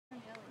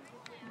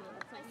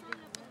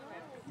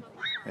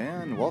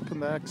And welcome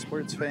back,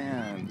 sports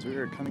fans. We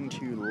are coming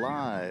to you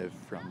live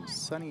from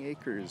Sunny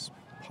Acres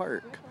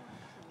Park,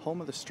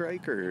 home of the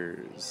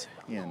Strikers,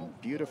 in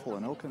beautiful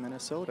Anoka,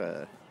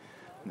 Minnesota.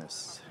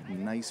 This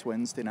nice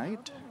Wednesday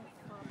night.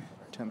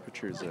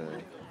 Temperature's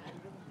a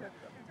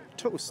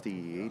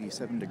toasty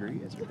 87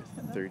 degrees or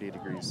 30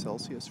 degrees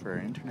Celsius for our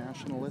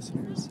international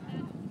listeners.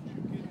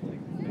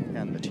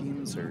 And the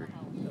teams are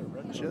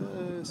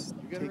just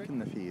taking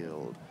the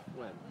field.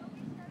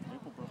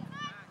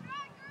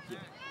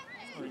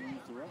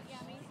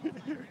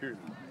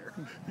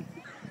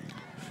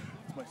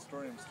 My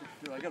story,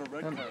 I got a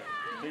red card.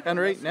 And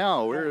right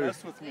now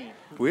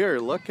we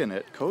are looking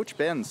at Coach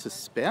Ben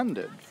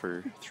suspended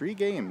for 3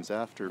 games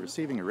after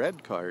receiving a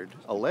red card,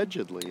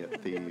 allegedly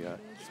at the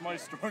it's my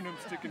story and I'm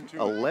sticking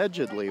to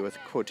allegedly with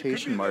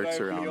quotation marks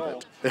around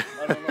it.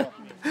 I don't know.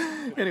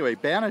 Anyway,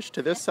 banished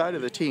to this side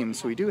of the team,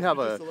 so we do have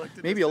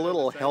maybe a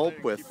little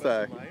help with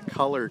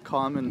color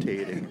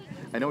commentating.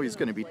 I know he's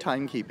going to be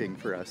timekeeping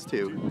for us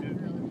too.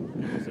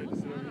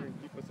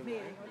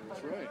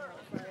 That's right.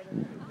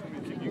 Let me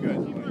keep you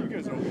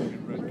guys are always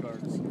getting red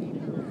cards.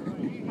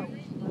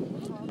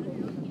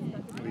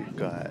 We've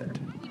got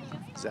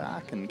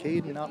Zach and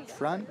Caden up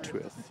front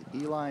with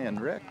Eli and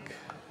Rick.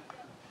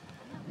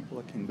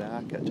 Looking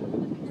back at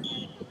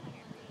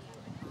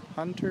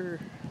Hunter,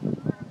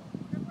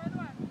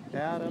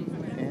 Adam,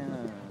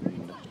 and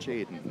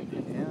Jaden.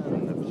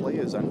 And the play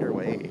is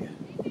underway.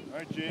 All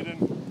right, Jaden.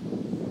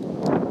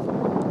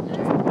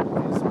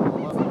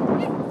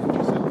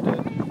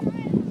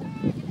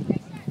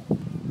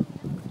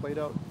 Played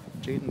out.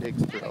 Jaden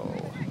takes throw.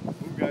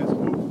 Move, guys,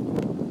 move.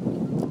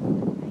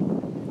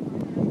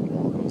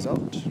 Ball goes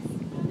out.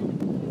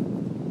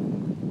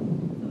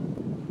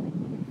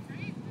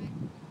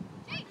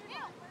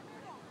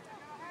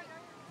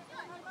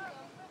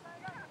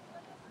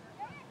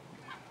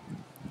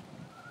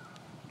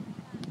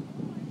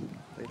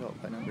 Played out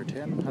by number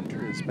 10.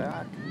 Hunter is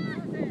back.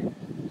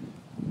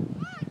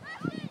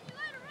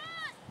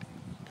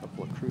 A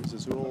couple of Cruz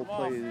Azul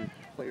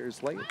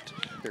players late.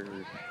 They're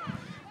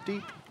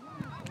deep.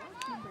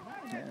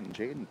 And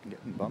Jaden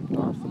getting bumped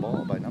off the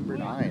ball by number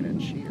 9,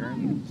 and she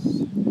earns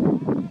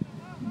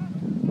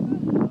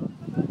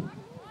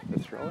the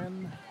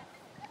throw-in.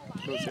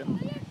 Goes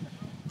in.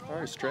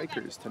 Our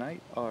Strikers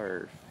tonight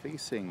are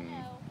facing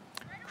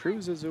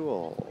Cruz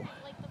Azul.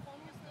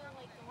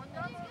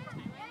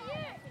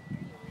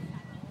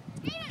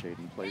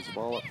 Jaden plays the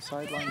ball up the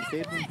sideline to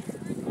Caden.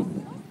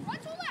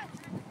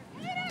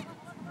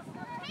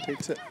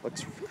 Takes it,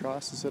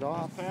 crosses it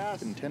off.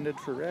 Intended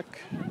for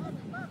Rick.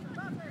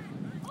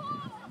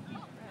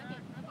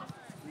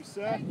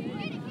 Reset.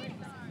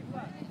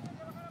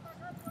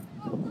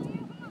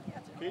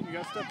 Caden, you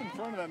got to step in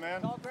front of that,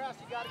 man. Tall grass,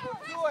 you got to go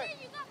to it.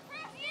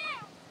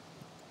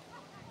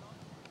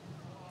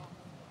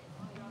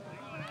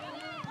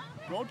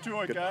 Go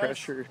to it, Good guys.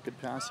 pressure, good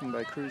passing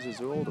by Cruz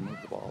Azul to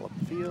move the ball up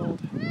the field.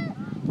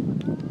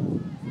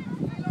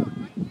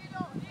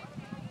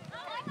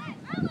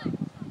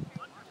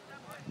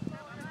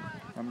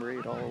 Number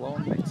 8 all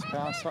alone makes a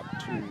pass up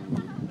to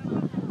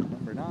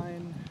number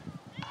 9.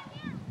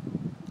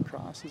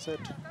 Crosses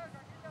it.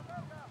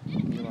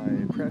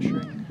 Eli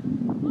pressuring.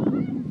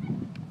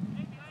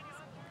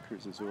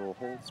 Cruz Azul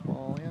holds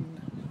ball in.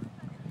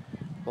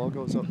 Ball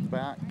goes up the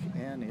back,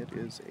 and it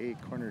is a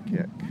corner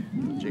kick.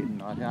 Jaden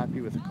not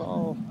happy with the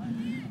call.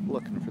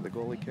 Looking for the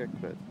goalie kick,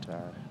 but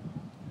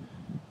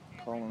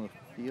call on the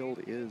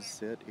field is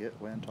that it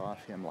went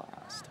off him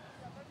last.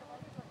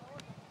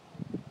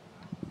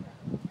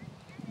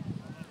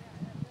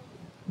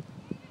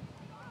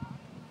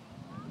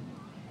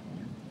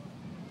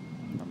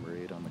 Number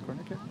 8 on the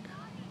corner kick.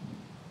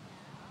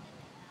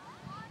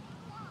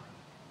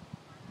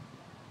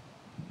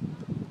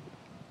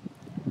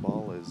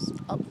 Ball is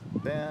up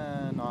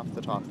and off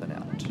the top of the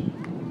net.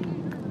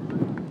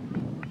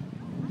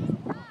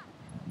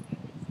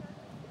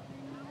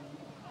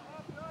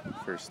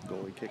 First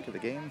goalie kick of the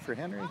game for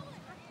Henry.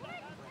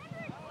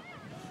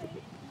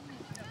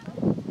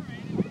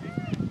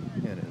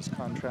 In his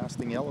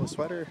contrasting yellow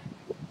sweater.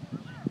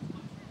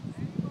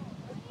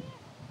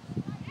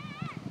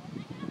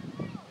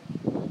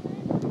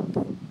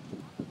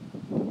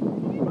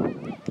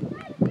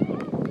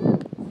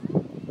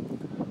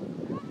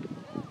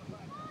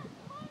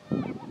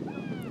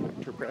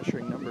 After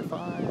pressuring number 5.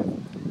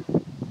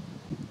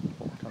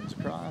 Ball comes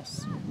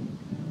across.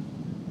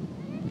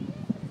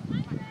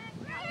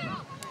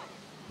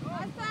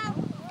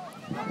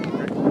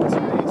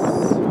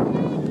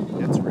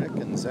 It's Rick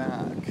and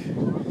Zach,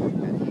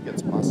 and he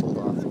gets muscled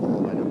off the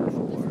ball by number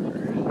 4.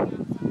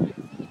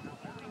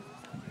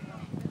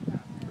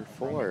 Number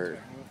 4,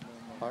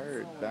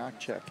 hard back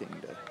checking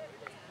to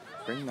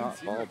bring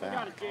that ball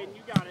back.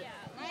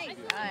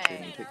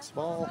 Jaden takes the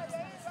ball,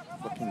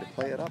 looking to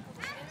play it up.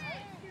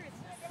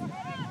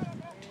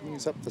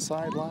 Tees up the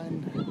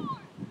sideline.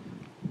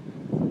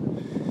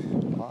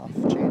 Off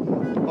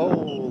Jaden. Oh,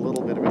 a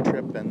little bit of a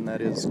trip, and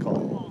that is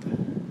called.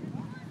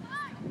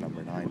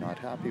 Number 9 not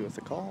happy with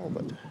the call,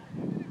 but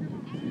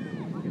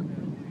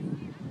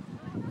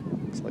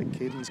Looks like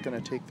Caden's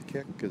going to take the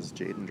kick as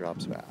Jaden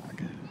drops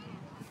back.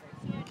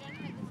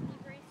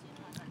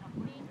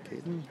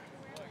 Caden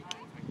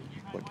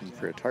looking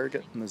for a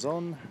target in the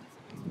zone.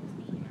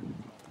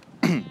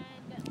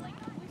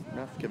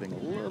 Ref giving a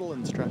little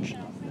instruction.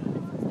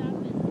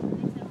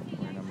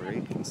 Where number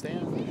 8 can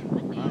stand.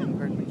 Number 9,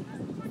 pardon me.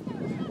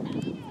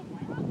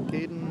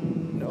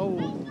 Caden, oh,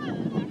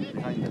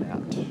 behind the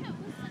net.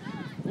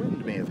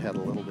 Wind may have had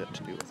a little bit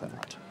to do with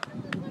that.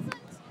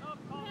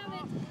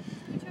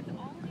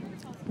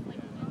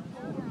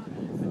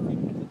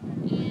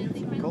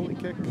 Goalie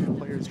kick,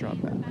 players drop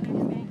back.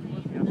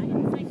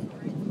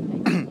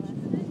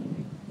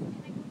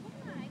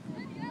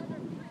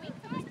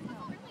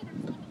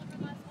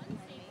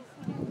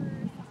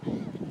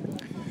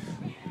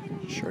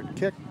 Short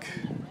kick.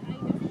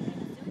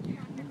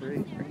 Number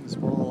 8 brings the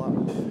ball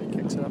up,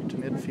 kicks it up to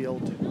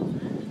midfield.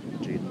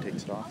 Jaden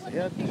takes it off the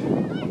head,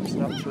 pumps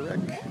it up for Rick.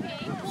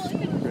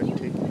 Rick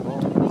taking the ball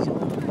in the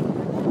zone.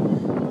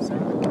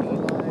 Zach,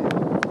 Eli.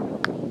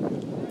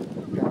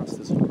 Pass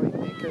doesn't quite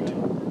make it.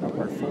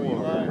 Number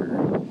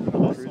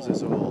 4, Cruz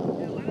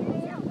Azul.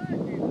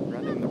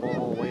 Running the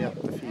ball way up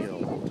the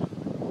field.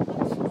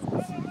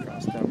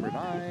 Across number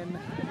 9.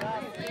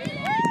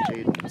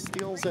 Jaden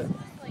steals it.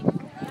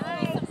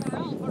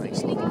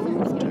 Nice little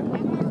move to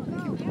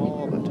keep the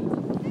ball, but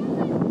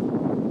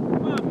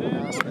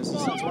pass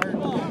misses its mark.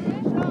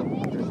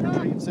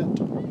 Retrieves it.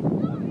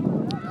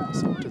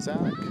 Pass up to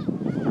Zach.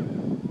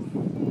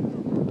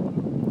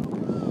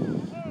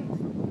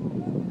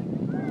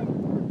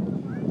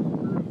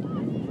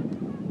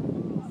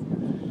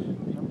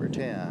 Number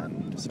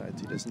 10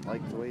 decides he doesn't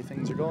like the way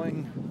things are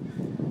going.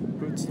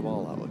 Boots the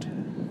ball out.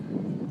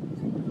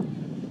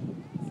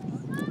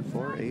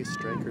 For a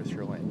striker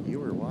throw-in.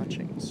 You are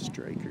watching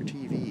Striker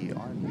TV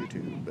on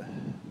YouTube.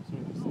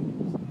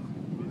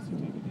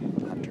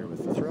 Hunter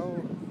with the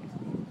throw.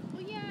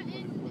 Well, yeah, and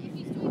if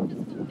he's doing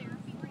physical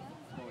therapy right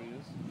now,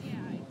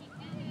 yeah, he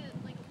did it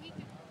like a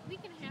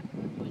week and a half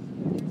ago.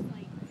 There's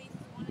like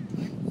phases 1 and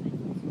 2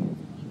 exercises.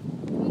 He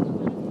goes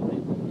on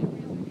his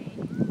every other day,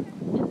 and then I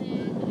think he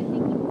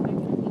goes back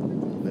to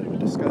a Bit of a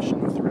discussion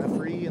with the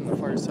referee in the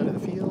far side of the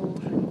field.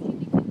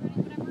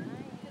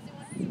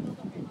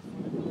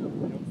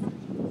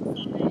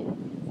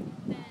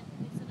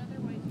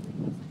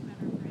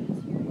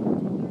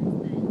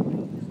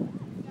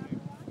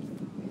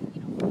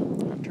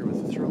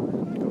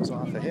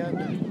 Off ahead.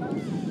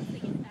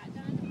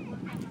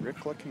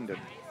 Rick looking to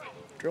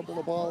dribble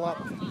the ball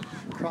up.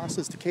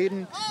 Crosses to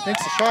Caden.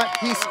 Makes a shot.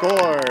 He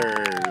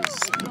scores.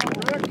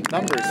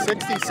 Number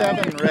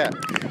 67, Rick.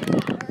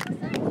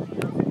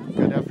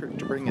 Good effort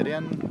to bring it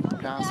in.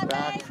 Pass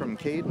back from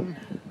Caden.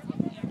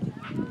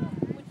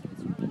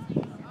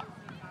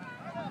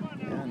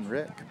 And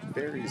Rick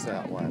buries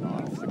that one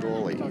off the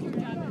goalie.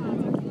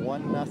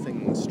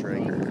 1-0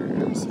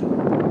 Strikers.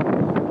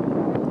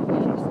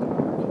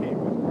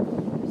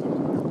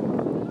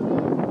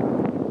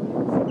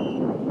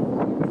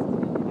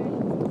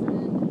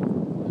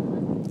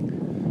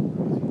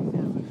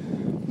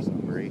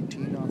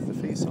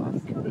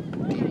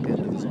 Deep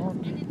into the zone.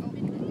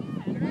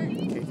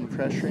 Caden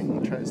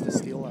pressuring, tries to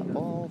steal that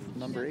ball.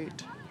 Number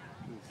 8.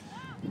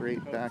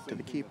 Right back to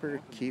the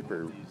keeper.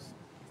 Keeper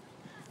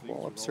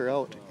wallops her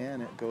out,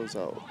 and it goes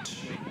out.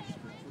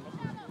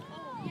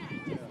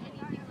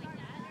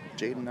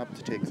 Jaden up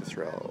to take the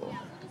throw.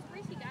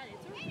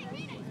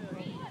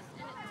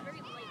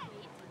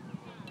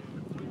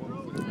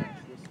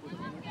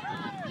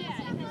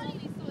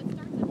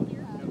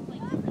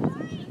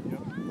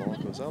 Ball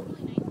goes out.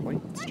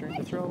 White's turn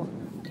to throw.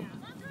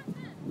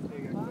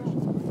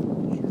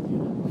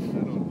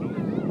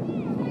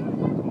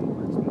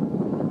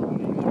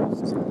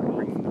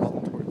 Bringing the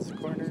ball towards the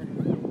corner.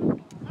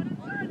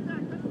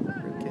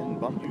 Rick in,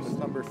 bumping with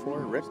number 4.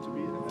 Rick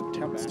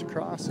attempts to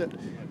cross it.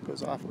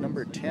 Goes off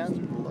number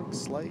 10.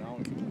 Looks like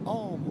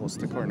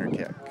almost a corner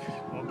kick.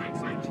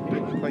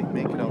 Didn't quite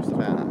make it out the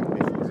back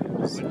before it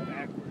was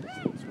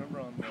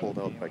pulled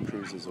out by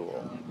Cruz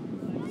Azul.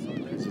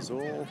 Cruz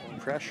Azul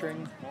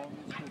pressuring.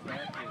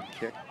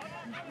 Kick.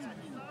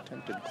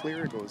 Attempted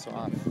clear, goes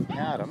off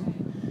Adam.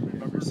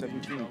 Number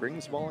 17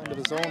 brings the ball into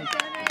the zone.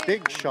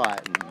 Big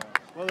shot and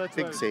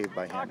big save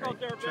by Henry.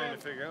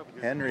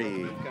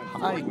 Henry,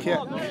 high kick.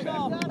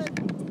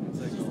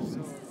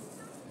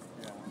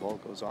 Ball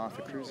goes off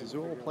a Cruz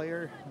Azul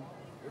player.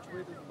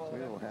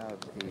 We'll have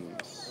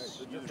a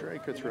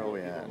striker throw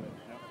in.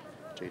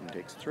 Jaden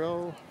takes a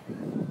throw.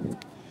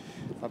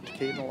 Up to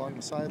Caden along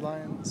the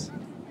sidelines.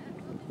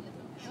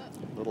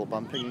 Little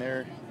bumping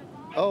there.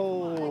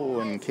 Oh,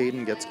 and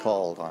Caden gets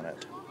called on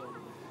it.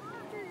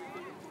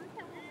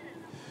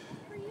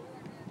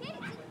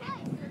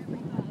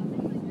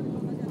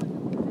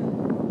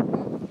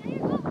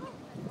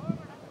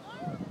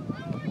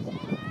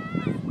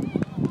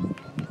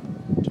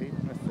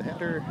 Jaden with the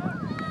header.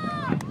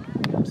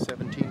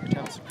 17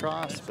 attempts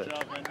across,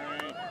 but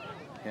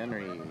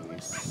Henry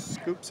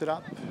scoops it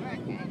up.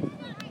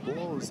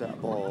 Blows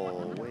that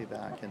ball way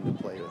back into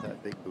play with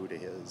that big boot of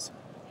his.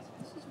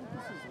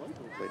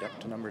 Played up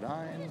to number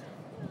 9.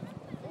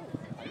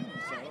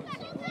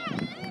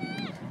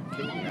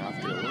 Caden,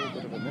 after a little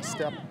bit of a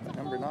misstep at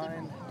number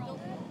 9,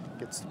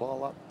 gets the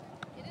ball up.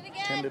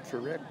 Intended for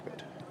Rick,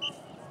 but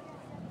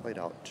played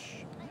out.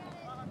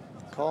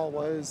 Call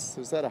was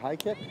that a high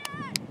kick?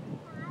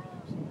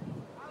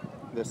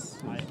 This.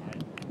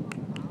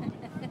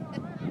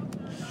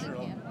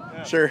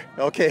 Sure,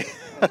 okay.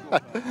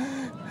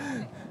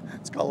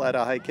 Let's call that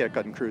a high kick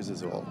on Cruz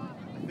Azul.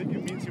 I think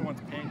it means he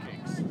wants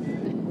pancakes.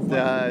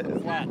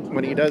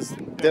 When he does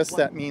this,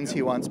 that means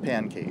he wants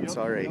pancakes.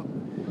 All right.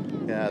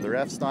 Yeah, the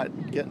ref's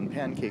not getting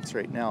pancakes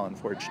right now,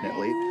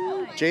 unfortunately.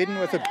 Jaden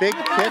with a big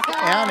kick,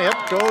 and it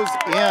goes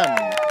in.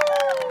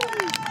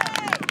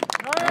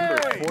 Number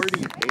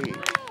 48.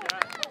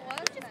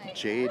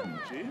 Jaden.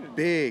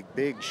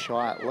 Big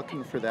shot,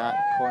 looking for that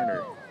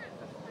corner.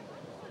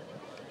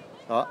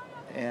 Oh,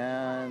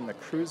 and the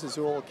Cruz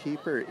Azul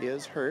keeper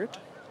is hurt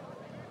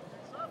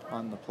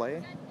on the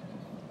play.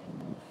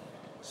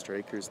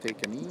 Strikers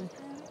take a knee.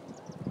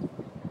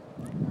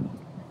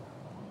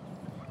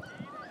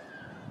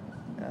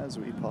 As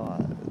we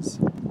pause.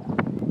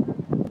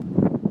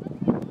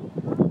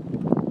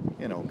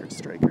 In Ochre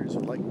Strikers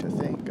would like to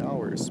thank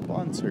our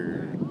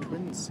sponsor,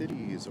 Twin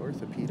Cities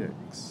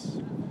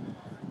Orthopedics.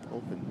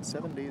 Open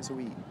 7 days a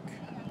week.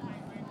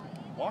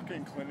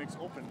 Walk-in clinics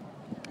open.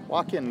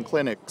 Walk-in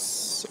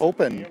clinics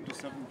open. 7 a.m. to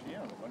 7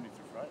 p.m. Monday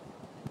through Friday.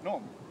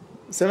 No.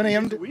 7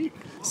 a.m. to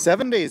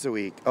 7 days a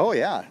week. Oh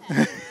yeah.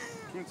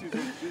 Twin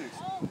Cities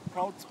Orthopedics,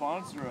 proud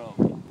sponsor of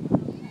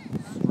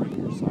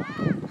Striker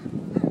Soccer.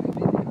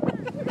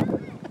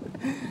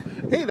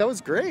 Hey, that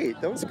was great.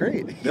 That was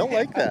great. They'll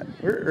like that.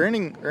 We're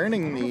earning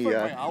the.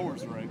 My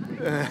hours right.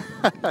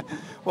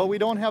 Well, we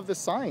don't have the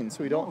sign,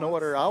 so we don't know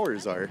what our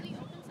hours are.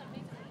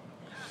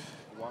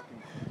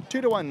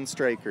 2-1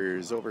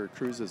 Strikers over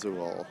Cruz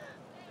Azul.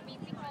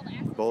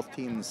 Both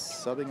teams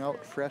subbing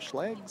out fresh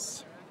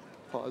legs.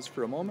 Pause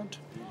for a moment.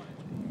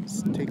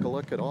 Let's take a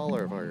look at all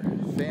of our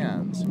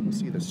fans. You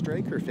see the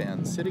Striker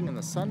fans sitting in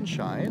the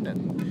sunshine,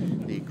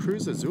 and the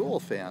Cruz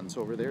Azul fans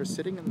over there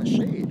sitting in the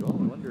shade. Well,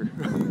 I wonder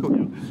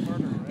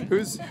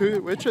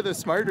which are the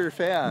smarter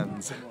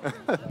fans.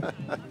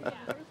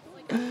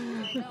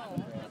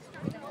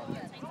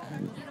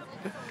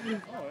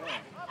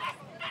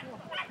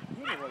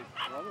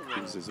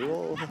 Cruz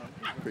Azul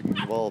bringing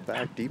the ball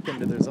back deep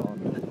into their zone.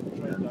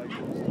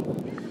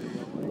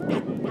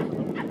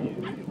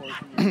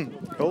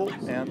 Oh,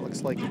 and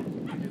looks like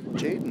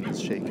Jaden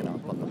is shaken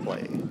up on the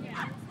play.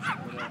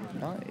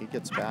 He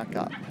gets back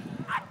up.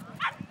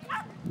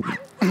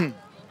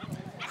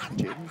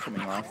 Jaden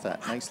coming off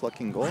that nice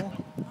looking goal.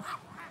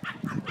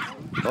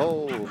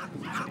 Oh,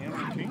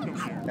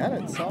 and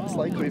it sounds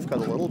like we've got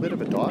a little bit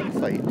of a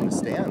dogfight in the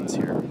stands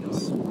here.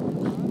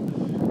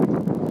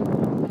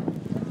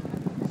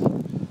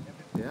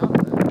 Yeah,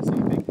 that is a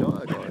big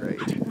dog, all right.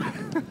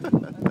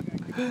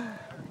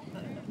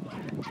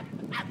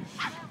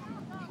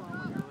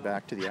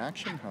 Back to the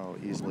action, how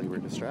easily we're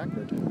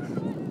distracted.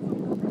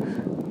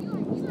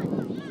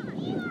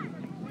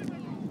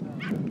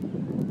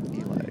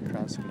 Eli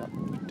crossing up,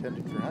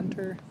 intended for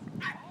Hunter.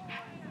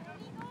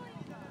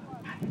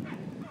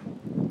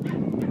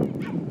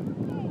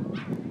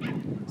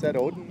 Is that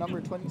Odin,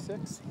 number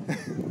 26?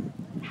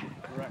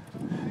 Correct.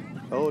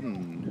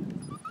 Odin.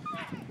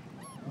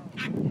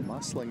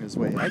 Muscling his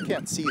way. I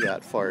can't see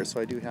that far, so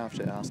I do have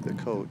to ask the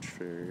coach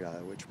for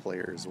which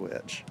player is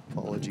which.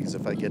 Apologies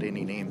if I get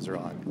any names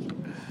wrong.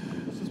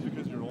 It's just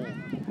because you're old.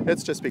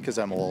 It's just because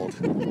I'm old.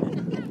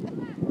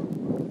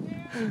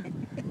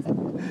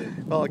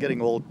 Well,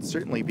 getting old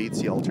certainly beats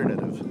the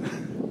alternative.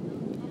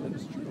 That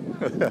is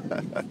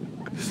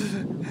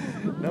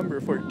true. Number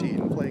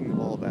 14 playing the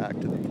ball back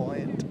to the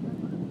point.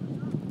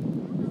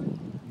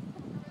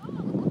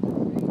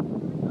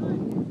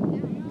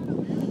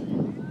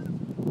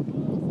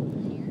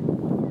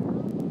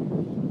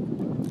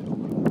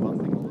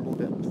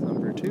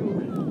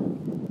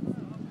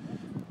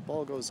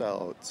 Goes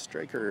out.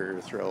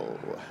 Striker throw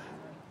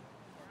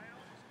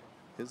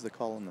is the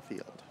call in the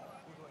field.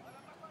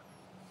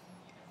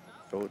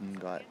 Odin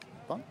got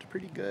bumped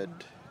pretty good,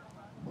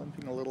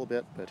 limping a little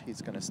bit, but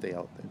he's going to stay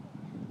out there.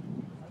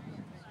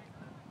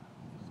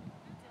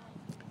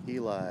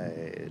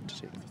 Eli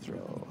to take the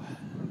throw.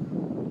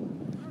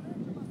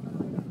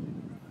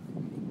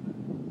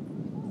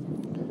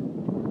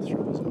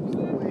 Throws out the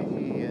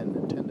way and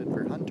intended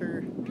for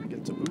Hunter.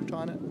 Gets a boot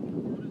on it.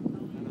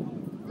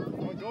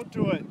 Go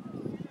to it.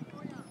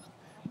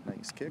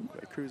 Nice kick by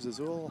Cruz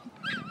Azul.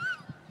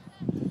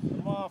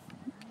 Come off.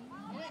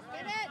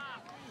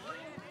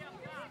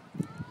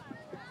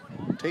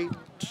 Tate.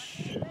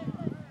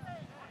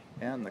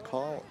 And the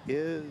call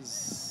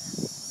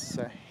is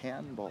a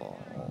handball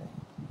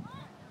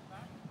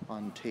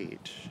on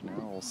Tate.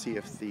 Now we'll see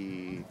if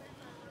the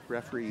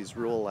referees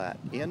rule that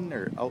in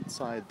or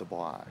outside the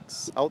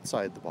box.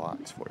 Outside the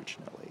box,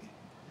 fortunately.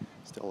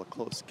 Still a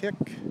close kick.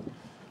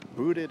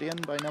 Booted in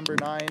by number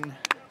 9.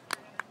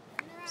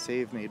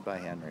 Save made by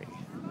Henry.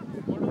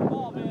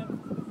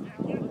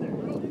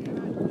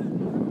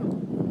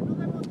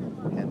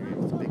 Henry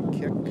with a big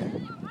kick.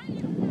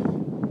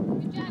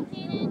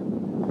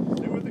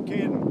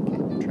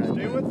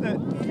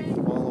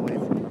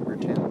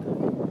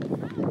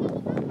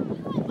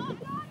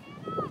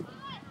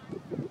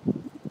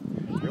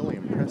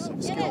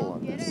 offensive skill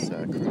on this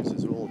Cruz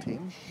Azul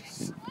team.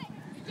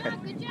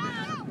 Good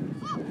job.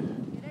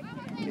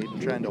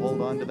 Caden trying to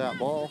hold on to that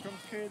ball.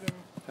 Here comes Caden.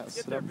 Pass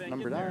it up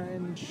number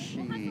 9.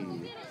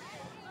 She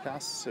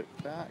passes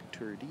it back to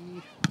her D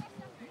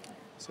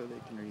so they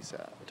can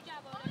reset. Good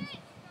job, Oden.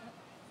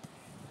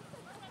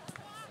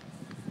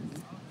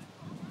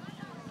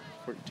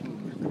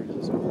 14 for Cruz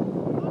Azul.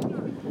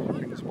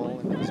 Brings the ball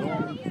into the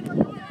zone.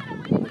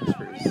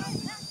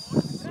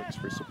 Looks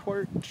for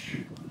support.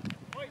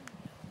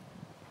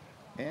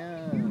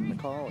 And the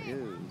call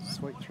is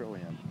white throw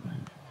in.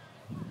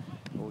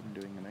 Oden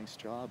doing a nice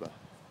job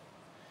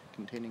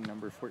containing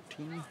number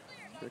 14.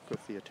 Rick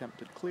with the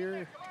attempted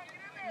clear.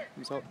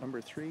 Comes out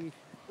number 3.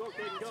 So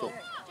Good job,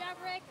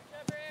 Rick.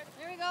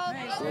 There we go.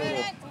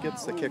 Azul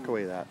gets the kick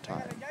away that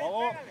time.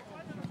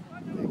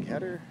 Big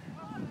header.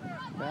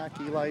 Back,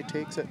 Eli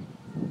takes it.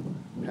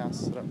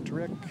 Passes it up to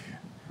Rick.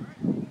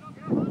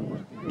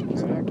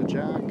 Takes it out to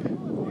Jack.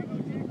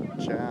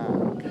 Jack.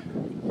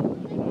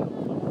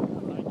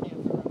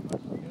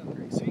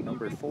 Racing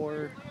number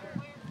 4.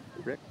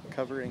 Rick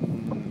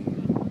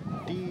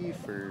covering D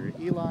for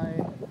Eli.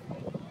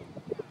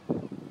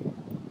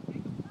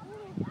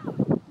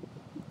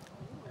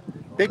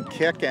 Big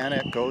kick and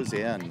it goes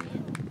in.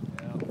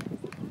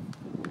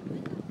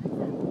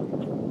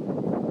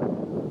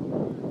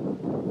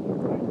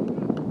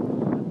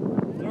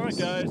 All right,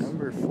 guys.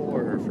 Number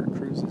 4 for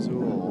Cruz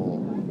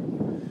Azul.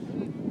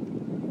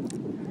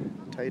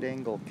 Tight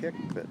angle kick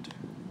that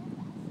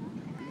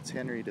beats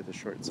Henry to the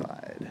short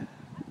side.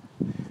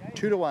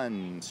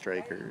 2-1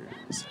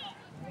 Strikers.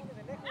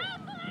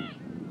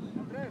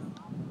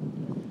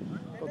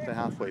 About the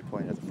halfway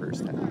point of the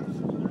first half.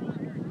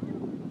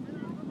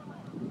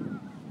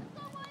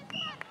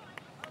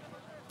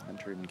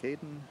 Hunter and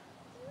Caden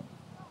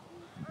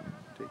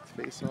take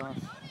the face off.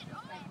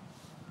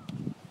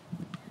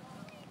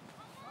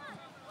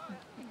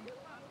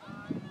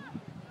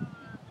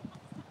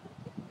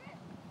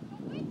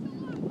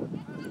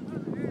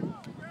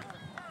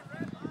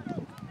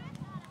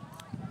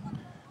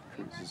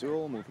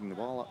 Azul moving the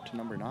ball up to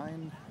number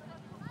 9.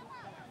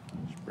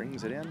 She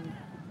brings it in.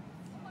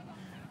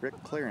 Rick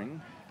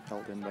clearing,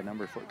 held in by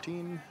number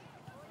 14.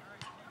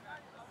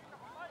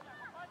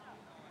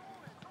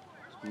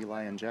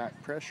 Eli and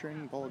Jack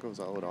pressuring, ball goes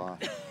out off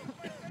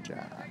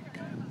Jack.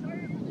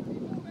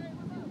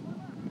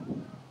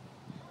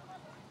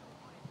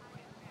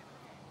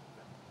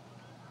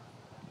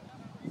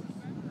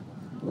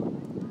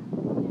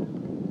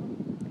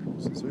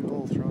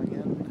 Azul throwing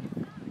in,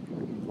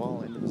 the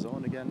ball into the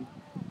zone again.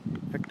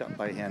 Picked up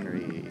by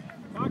Henry.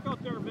 Back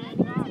out there, man.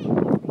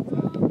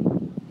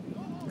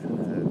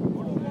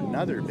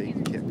 Another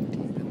big kick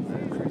deep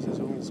in the Cruz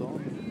Azul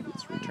zone.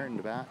 It's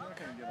returned back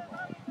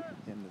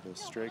into the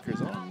striker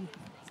zone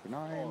for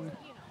 9.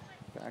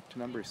 Back to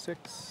number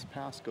 6.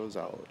 Pass goes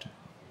out.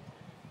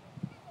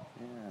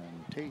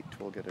 And Tate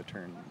will get a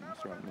turn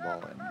throwing the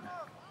ball in.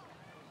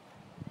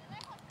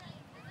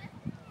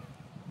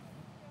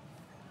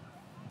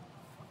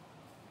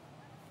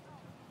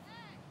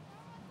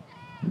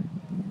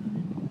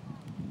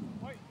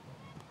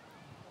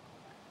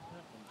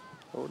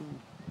 Oden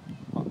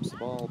pops the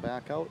ball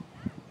back out.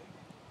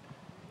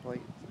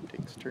 White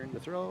takes a turn to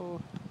throw.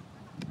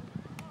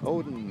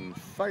 Oden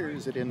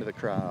fires it into the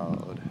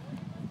crowd.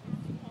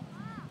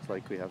 It's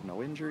like we have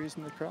no injuries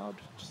in the crowd,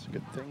 which is a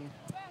good thing.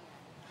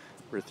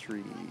 Number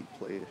 3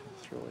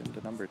 throw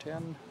into number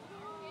 10.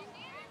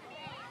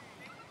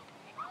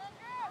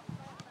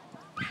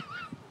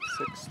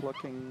 6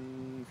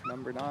 looking for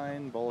number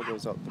 9. Ball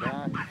goes out the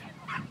back.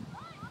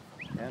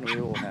 And we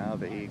will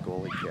have a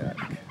goalie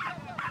kick.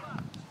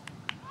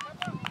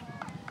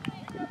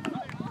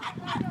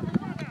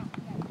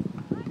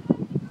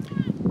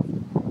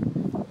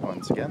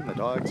 Once again, the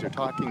dogs are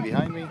talking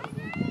behind me.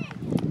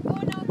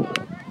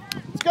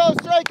 Let's go,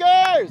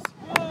 Strikers!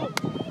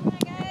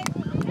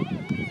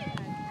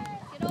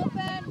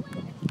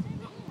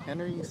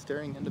 Henry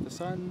staring into the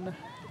sun,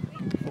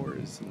 looking for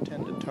his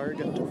intended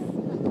target.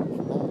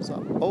 Ball's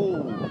up.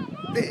 Oh,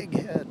 big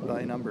hit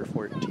by number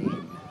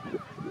 14.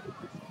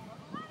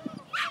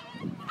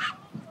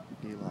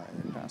 Eli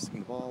passing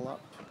the ball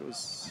up.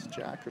 Goes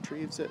Jack,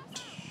 retrieves it.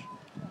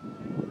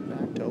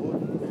 Back to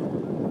Oden.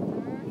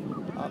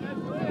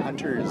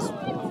 Hunter's,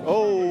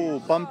 oh,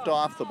 bumped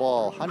off the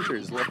ball.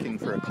 Hunter's looking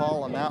for a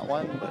call on that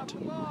one, but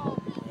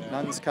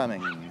none's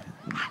coming.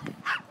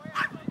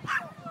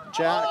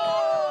 Jack,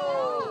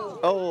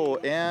 oh,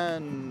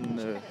 and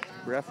the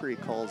referee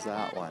calls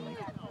that one.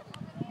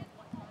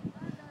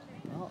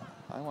 Well,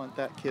 I want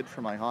that kid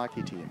for my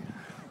hockey team.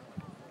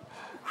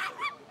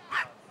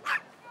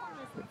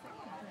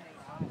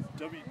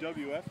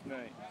 WWF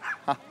night.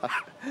 I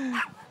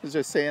was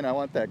just saying I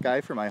want that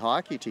guy for my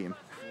hockey team.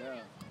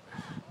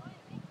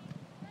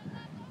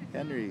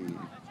 Henry,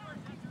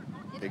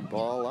 big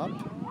ball up,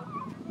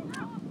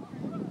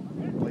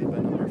 played by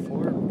number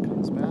 4,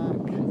 comes back,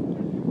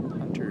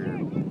 Hunter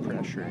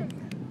pressuring.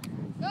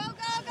 Go,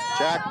 go, go!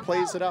 Jack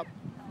plays it up,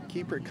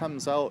 keeper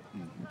comes out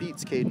and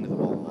beats Caden to the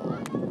ball,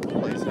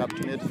 plays it up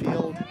to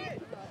midfield,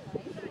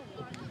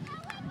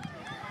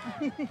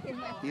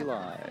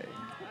 Eli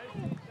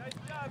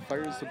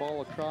fires the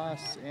ball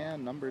across,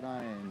 and number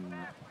 9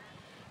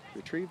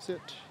 retrieves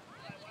it.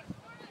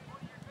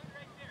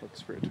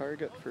 Looks for a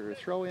target for a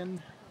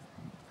throw-in.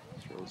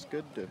 Throws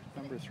good to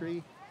number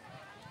 3.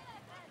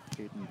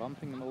 Caden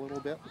bumping him a little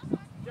bit.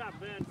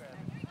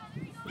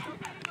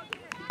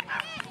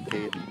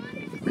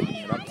 Caden bringing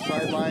it up the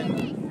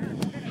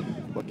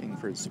sideline. Looking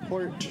for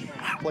support.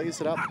 Plays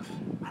it up.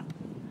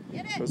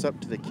 Goes up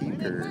to the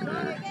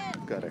keeper.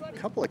 Got a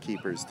couple of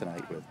keepers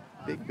tonight with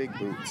big, big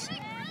boots.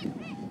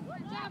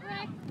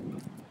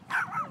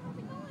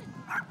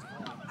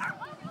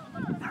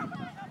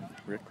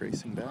 Rick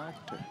racing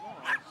back to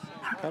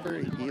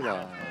cover.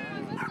 Eli.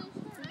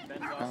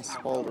 Pass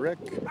the ball to Rick.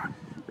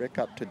 Rick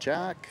up to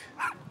Jack.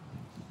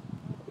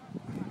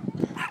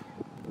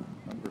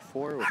 Number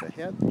 4 with a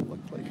hit.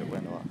 Looked like it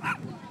went off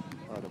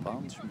out of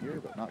bounds from here,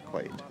 but not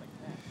quite.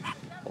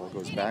 Ball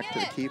goes back to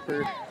the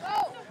keeper.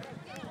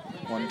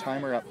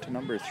 One-timer up to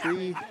number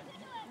 3.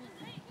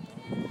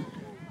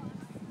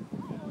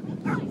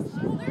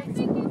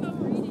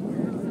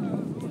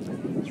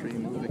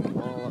 Moving the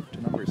ball up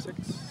to number 6.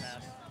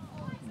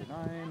 Number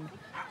 9.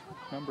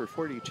 Number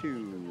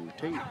 42,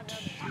 Tate,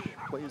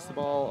 plays the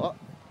ball up.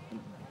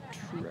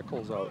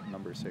 Trickles out.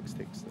 Number 6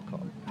 takes the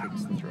call,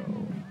 takes the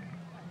throw.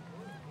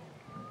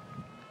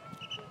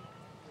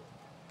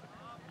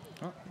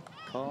 Oh,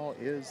 call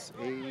is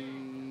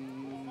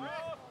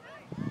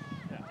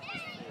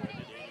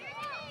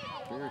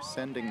we're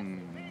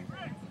sending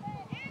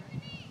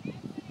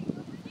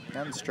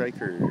and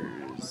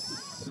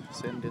strikers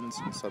send in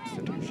some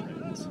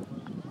substitutions.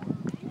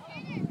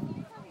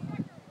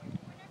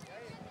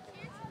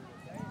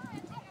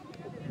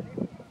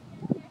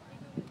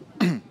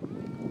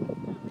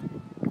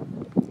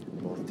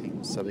 Both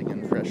teams subbing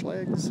in fresh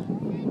legs.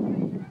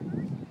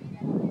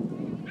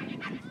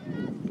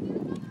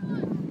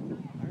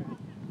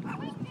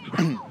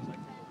 And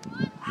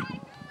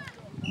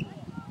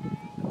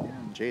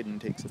Jaden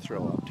takes a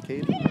throw up to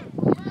Caden.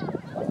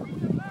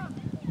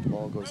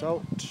 Ball goes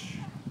out.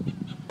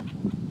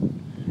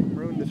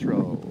 Room to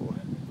throw.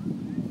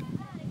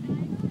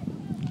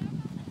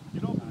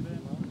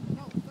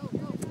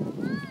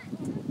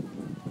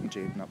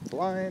 Jaden up the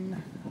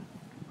line.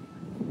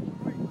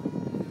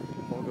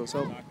 Ball goes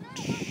out.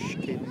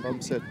 Caden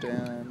bumps it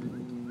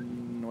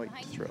and white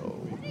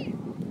throw.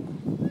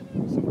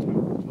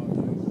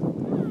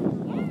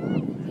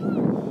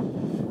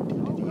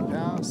 D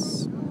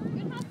pass.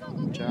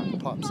 Jack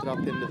pops it up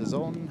into the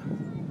zone.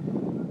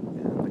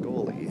 And the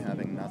goalie,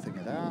 having nothing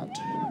of that,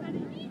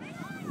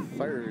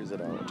 fires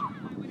it out.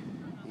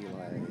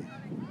 Eli,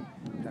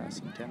 pass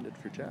intended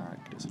for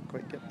Jack, doesn't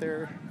quite get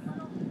there,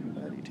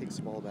 but he takes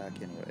the ball back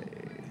anyway.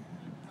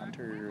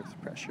 Hunter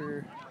with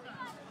pressure.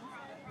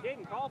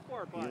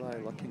 Eli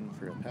looking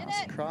for a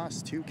pass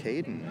across to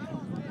Caden.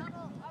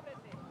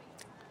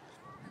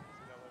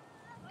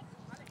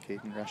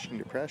 Caden rushing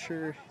to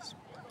pressure.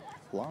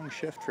 Long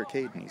shift for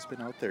Caden. He's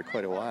been out there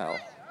quite a while.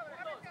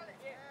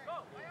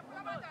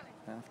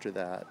 After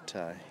that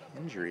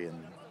injury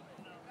in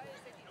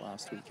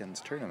last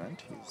weekend's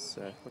tournament, he's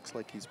looks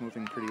like he's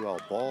moving pretty well.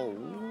 Ball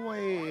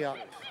way up.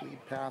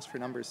 Lead pass for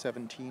number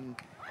 17.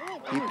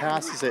 He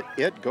passes it.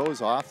 It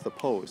goes off the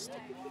post.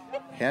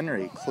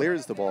 Henry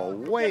clears the ball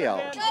way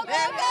out.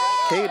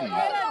 Caden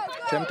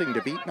attempting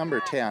to beat number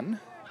 10.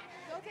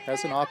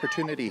 Has an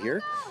opportunity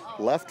here.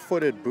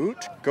 Left-footed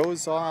boot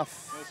goes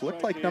off.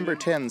 Looked like number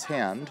 10's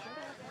hand.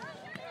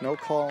 No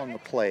call on the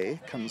play.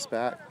 Comes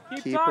back.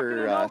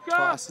 Keeper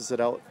tosses it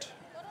out.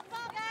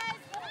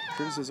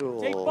 Cruz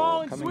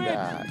Azul coming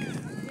back.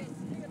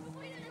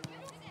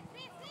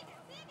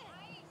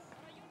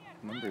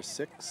 Number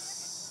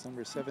 6,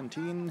 number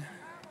 17.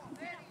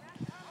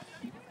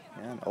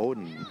 And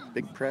Odin,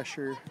 big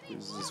pressure,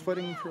 loses his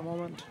footing for a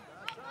moment.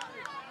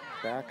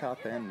 Back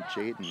up, and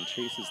Jaden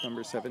chases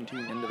number 17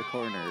 into the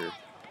corner.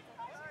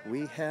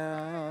 We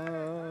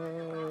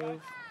have...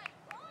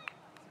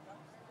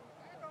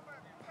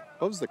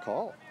 What was the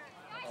call?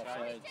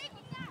 Offsides.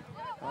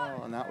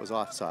 Oh, and that was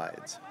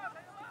offsides.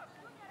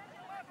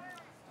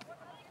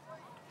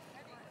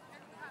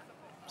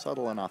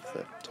 Subtle enough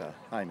that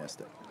I missed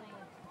it.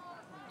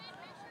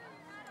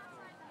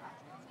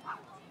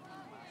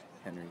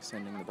 Henry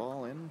sending the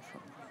ball in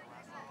from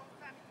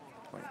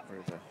the point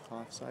where the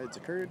offsides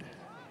occurred.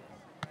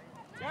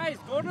 Guys,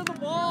 go to the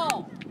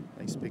ball!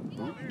 Nice big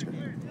boot.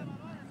 Turn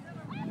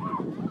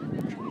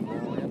the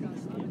ball in.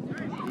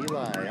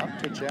 Eli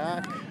up to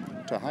Jack,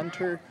 to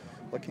Hunter,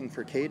 looking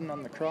for Caden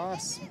on the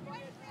cross.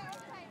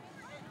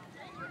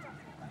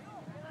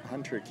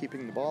 Hunter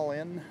keeping the ball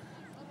in.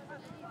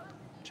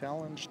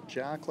 Challenged.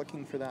 Jack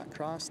looking for that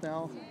cross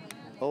now.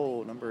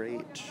 Oh, number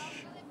 8.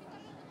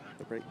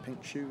 The bright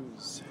pink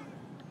shoes.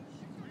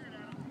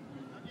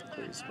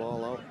 Clears the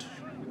ball out.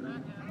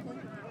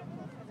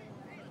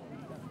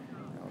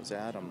 That was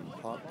Adam.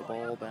 Popped the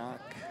ball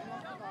back.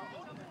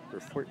 For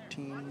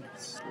 14.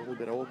 It's a little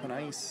bit open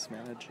ice.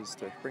 Manages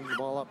to bring the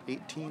ball up.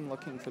 18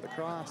 looking for the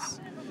cross.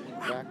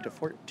 Back to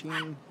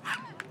 14.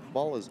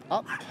 Ball is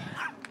up.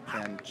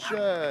 And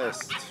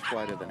just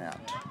wide of the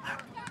net.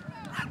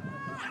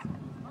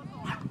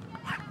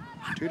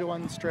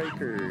 2-1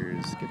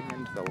 Strikers, getting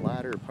into the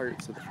latter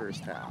parts of the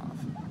first half.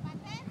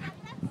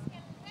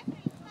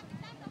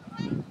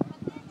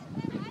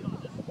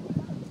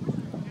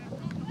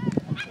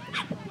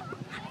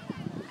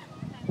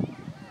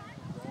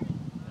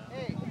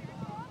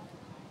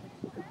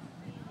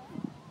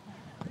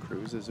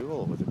 Cruz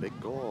Azul with a big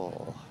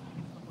goal.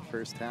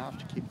 First half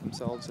to keep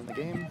themselves in the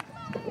game.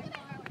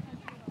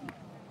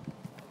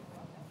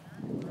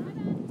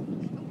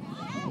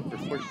 Number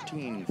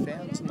 14,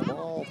 fans in the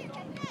ball.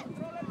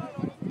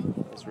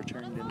 Ball's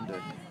returned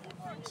into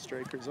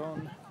striker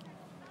zone.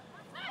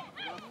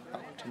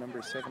 Up to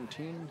number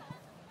 17.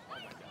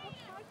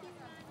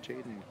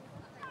 Jaden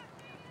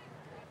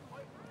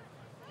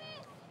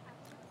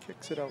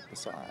kicks it out the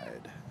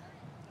side.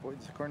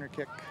 Avoids the corner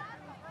kick.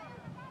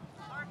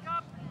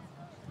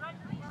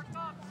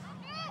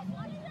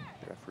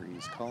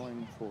 Referee's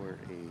calling for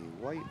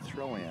a white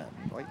throw-in,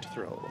 white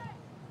throw.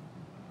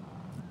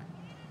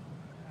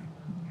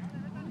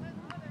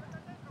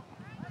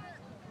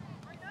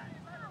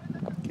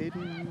 Up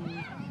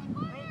Caden.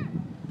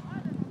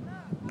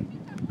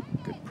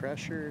 Good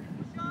pressure.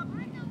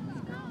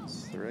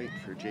 It's the right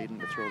for Jaden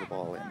to throw the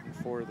ball in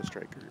for the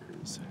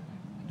Strikers.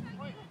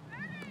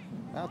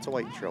 That's a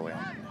white throw-in.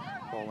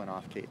 Ball went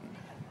off Caden.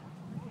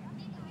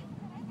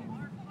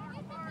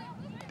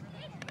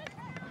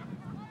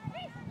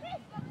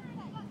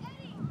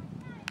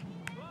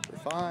 For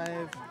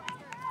 5.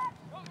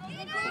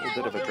 A little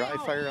bit of a dry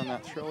fire on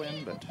that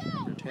throw-in, but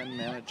number 10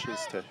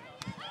 manages to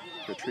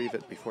retrieve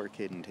it before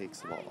Caden takes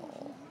the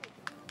ball.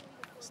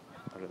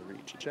 Out of the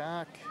reach of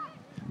Jack.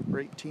 Number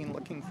 18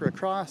 looking for a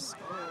cross.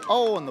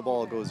 Oh, and the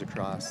ball goes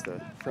across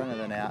the front of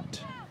the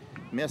net.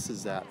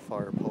 Misses that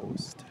far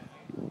post.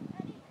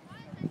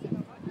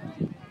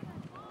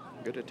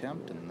 Good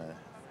attempt, and the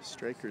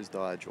Strikers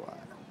dodge one.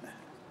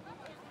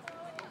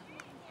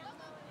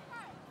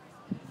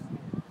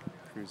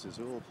 Cruz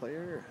Azul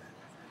player.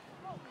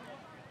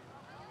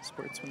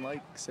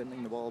 Sportsmanlike,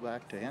 sending the ball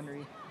back to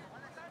Henry.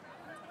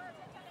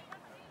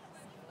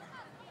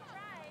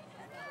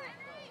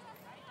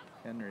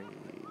 Henry,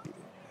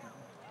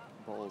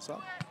 ball's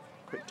up,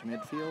 quick to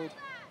midfield.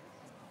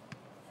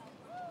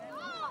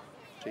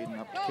 Jaden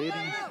up to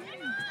Caden.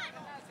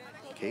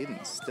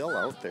 Caden's still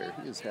out there.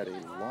 He has had a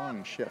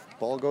long shift.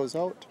 Ball goes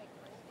out,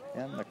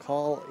 and the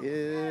call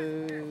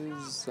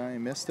is, I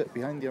missed it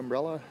behind the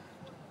umbrella.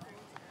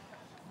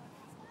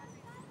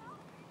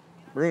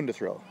 Maroon to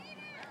throw.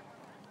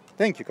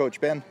 Thank you, Coach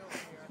Ben.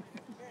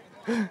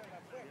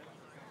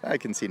 I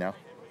can see now.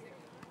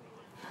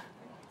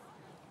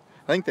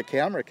 I think the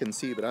camera can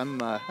see, but I'm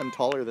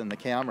taller than the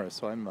camera,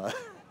 so I'm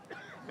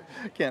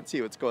can't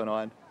see what's going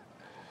on.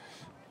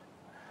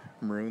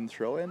 Maroon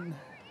throw in.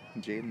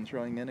 Jaden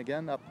throwing in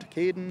again, up to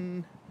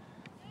Caden.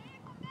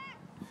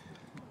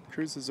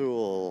 Cruz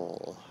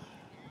Azul.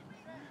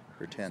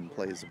 For 10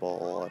 plays the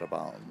ball out of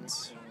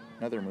bounds.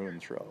 Another maroon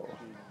throw.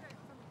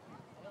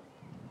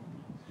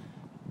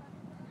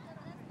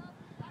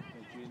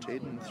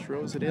 Jaden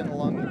throws it in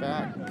along the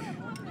back.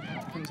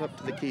 Comes up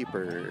to the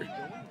keeper.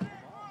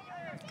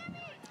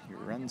 He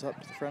runs up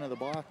to the front of the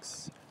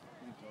box.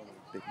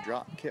 Big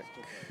drop kick.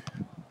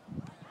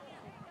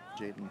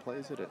 Jaden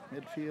plays it at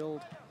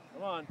midfield.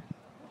 Come on.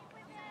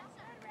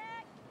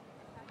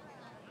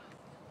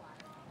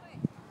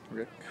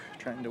 Rick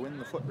trying to win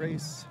the foot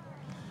race.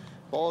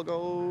 Ball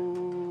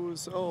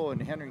goes, oh,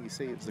 and Henry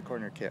saves the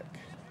corner kick.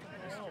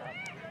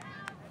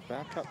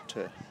 Back up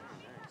to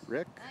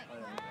Rick.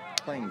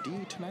 Playing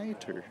D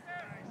tonight, or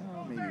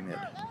maybe mid.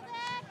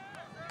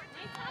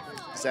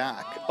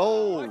 Zach,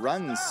 oh,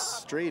 runs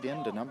straight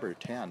into number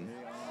 10.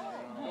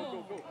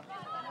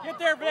 Get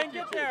there, Ben,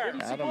 get there.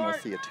 Adam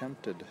with the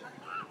attempted,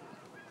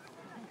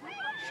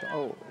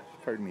 oh,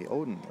 pardon me,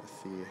 Odin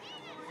with the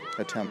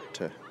attempt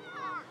to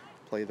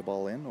play the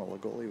ball in while the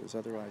goalie was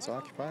otherwise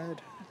occupied.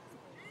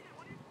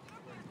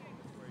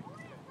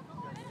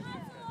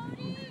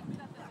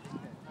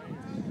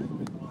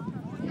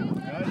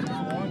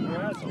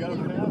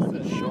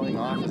 Showing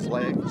off his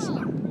legs.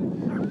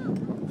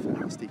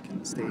 How fast he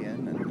can stay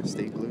in and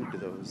stay glued to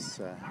those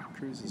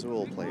Cruz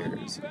Azul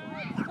players.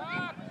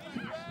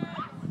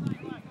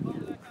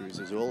 Cruz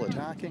Azul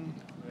attacking.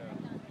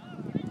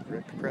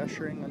 Rick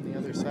pressuring on the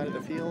other side of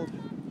the field.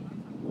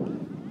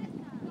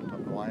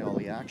 Don't know why all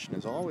the action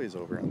is always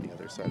over on the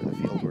other side of the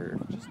field, where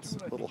it's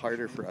a little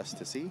harder for us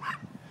to see.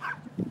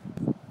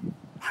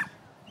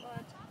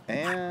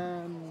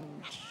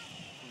 And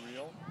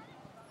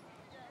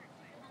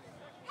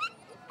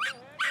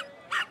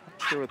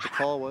not sure what the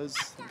call was.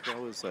 I think that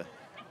was a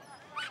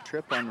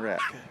trip on Rick.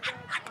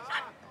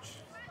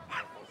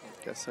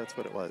 Guess that's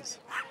what it was.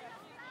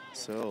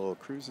 So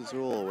Cruz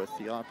Azul with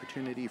the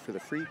opportunity for the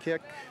free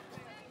kick.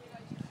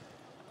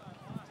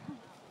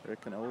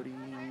 Rick and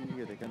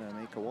Odie, are they going to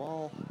make a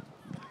wall?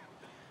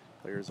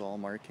 Players all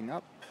marking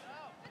up.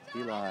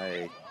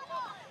 Eli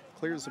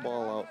clears the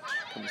ball out,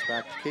 comes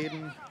back to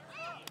Caden.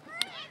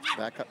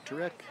 Back up to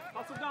Rick.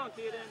 Hustle down,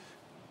 Caden.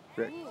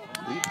 Rick,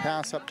 lead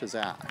pass up to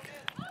Zach.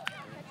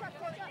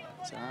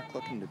 Zach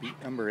looking to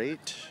beat number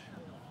 8.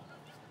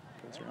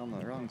 Goes around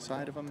the wrong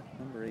side of him.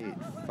 Number 8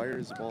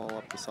 fires the ball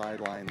up the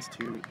sidelines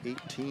to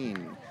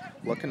 18.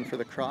 Looking for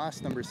the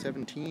cross. Number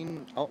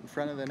 17 out in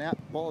front of the net.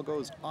 Ball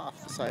goes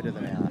off the side of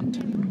the net.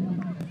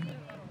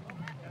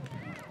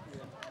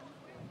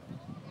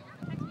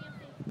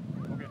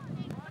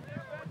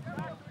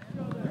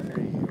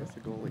 Henry with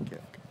the goalie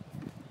kick.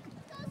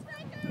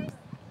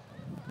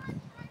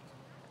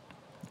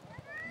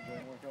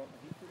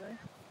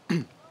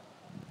 Henry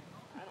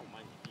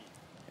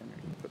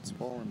puts the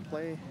ball in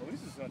play. At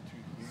least it's not too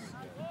humid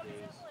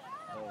days.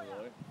 Oh,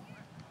 really?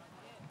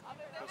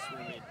 Plus we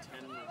made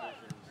 10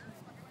 revisions.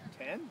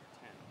 10? 10.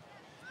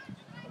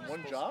 On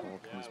one job? Ball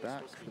comes Yeah, back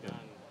it was for supposed to be the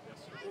done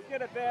yesterday. We'll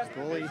get it back.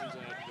 goalie.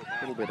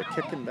 A little bit of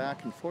kicking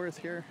back and forth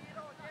here.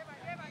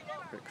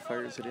 Rick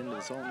fires it into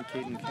the zone.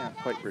 Caden can't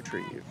quite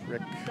retrieve.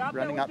 Rick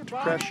running up to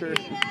pressure.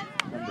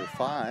 Number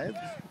 5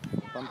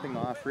 bumping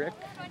off Rick.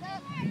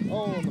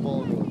 Oh, and the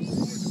ball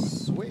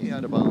goes way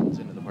out of bounds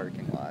into the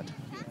parking lot.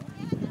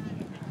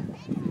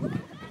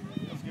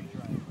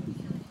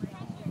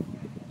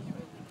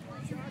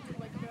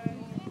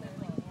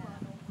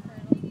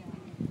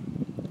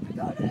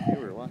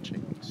 You are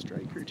watching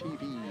Striker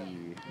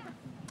TV.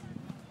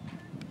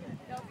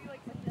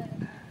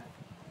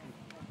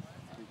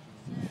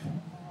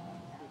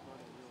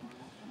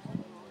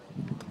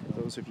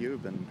 Those of you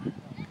who've been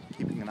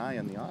keeping an eye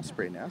on the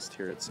Osprey nest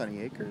here at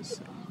Sunny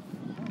Acres,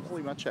 not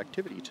really much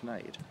activity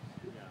tonight,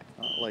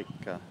 not like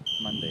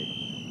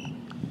Monday.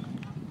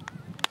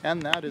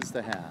 And that is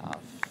the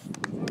half.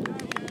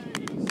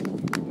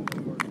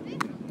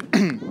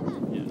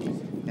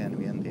 And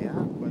we end the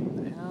half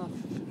with the half.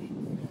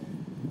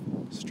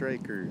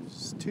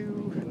 Strikers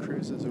 2,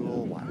 Cruz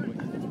Azul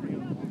 1.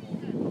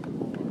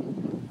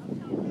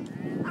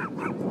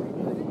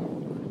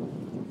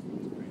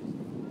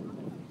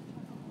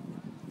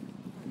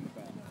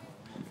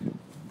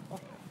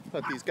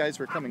 Thought these guys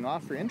were coming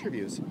off for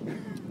interviews.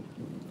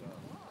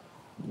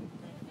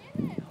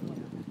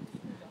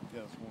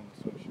 Yeah, it's one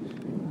associate.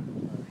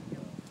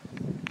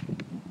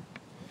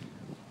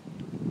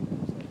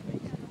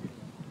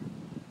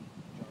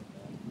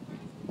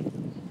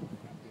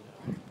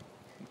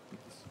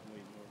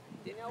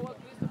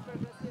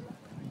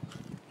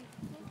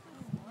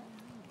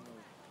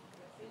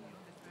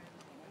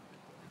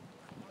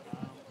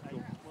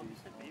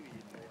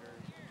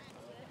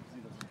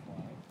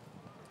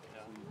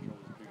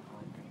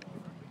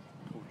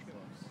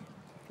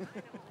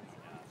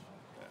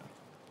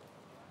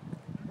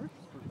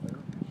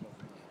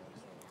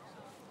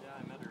 Yeah,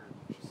 I met her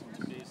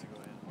 2 days ago.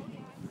 I had a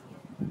meeting with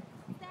her.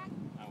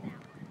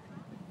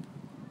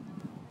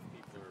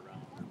 People are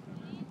around her,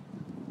 whatever.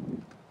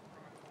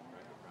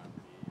 Private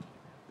property.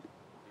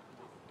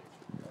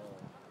 People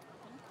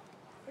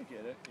I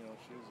get it, you know,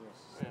 she's a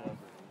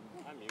celebrity.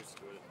 I'm used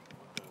to it.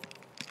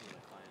 Some of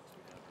the clients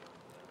we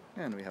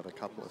have. And we have a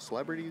couple of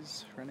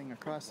celebrities running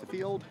across the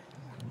field.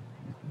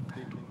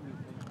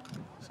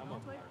 Some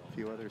of them are. A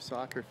few other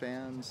soccer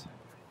fans.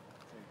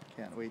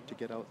 Can't wait to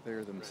get out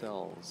there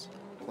themselves,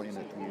 playing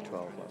at the U12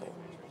 level.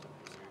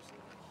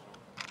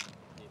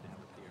 Need to have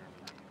a beer.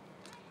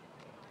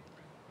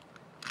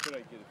 Good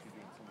idea if you're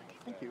doing something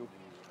like Thank that. you.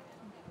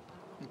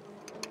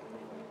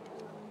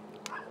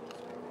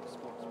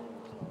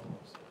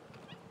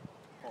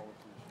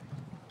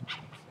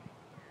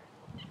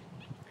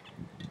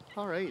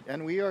 All right,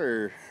 and we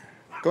are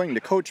going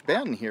to Coach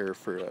Ben here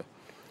for a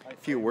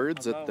few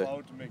words I'm at not the...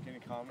 allowed to make any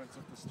comments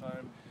at this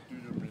time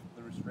due to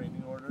the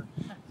restraining order.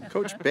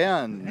 Coach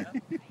Ben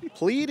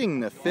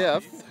pleading the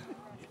 5th.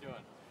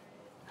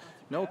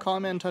 No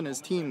comment on his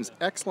team's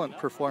excellent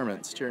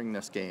performance during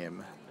this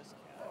game.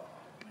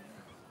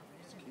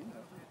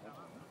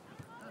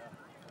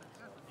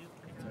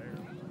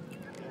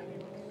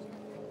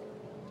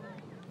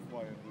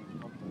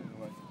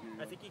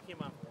 I think he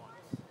came off once.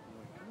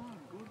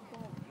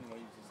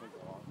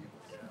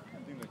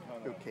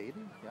 Who,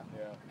 Caden? Yeah.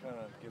 Yeah, kind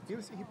of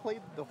gets. He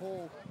played the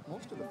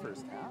most of the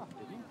first half,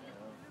 didn't he?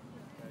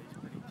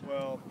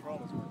 Well, the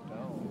problem is we're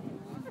down.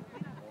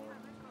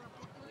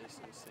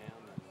 Mason, Sam,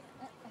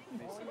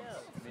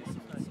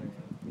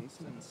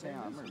 Mason and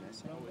Sam are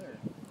missing.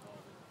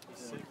 he's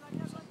sick.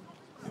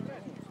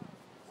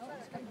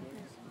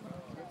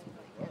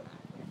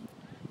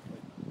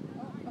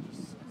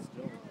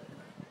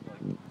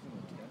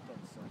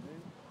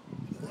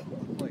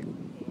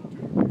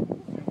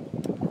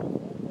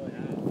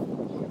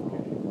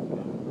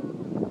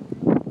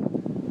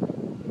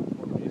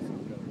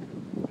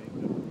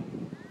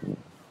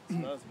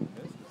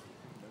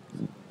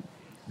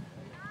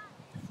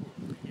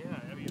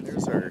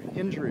 There's our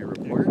injury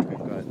report.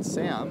 We've got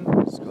Sam,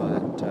 who's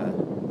got a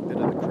bit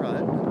of the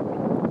crud.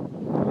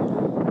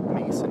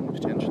 Mason,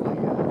 potentially torn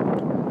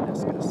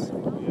meniscus.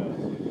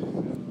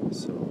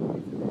 So,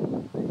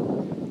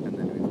 and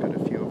then we've got a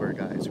few of our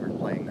guys who are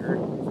playing hurt.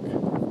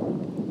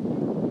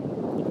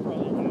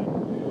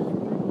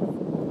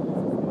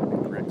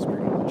 Rick's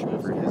pretty much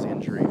over his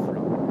injury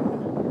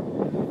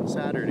from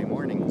Saturday. Saturday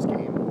morning's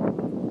game.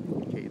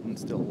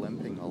 Caden's still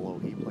limping, although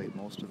he played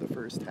most of the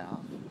first half.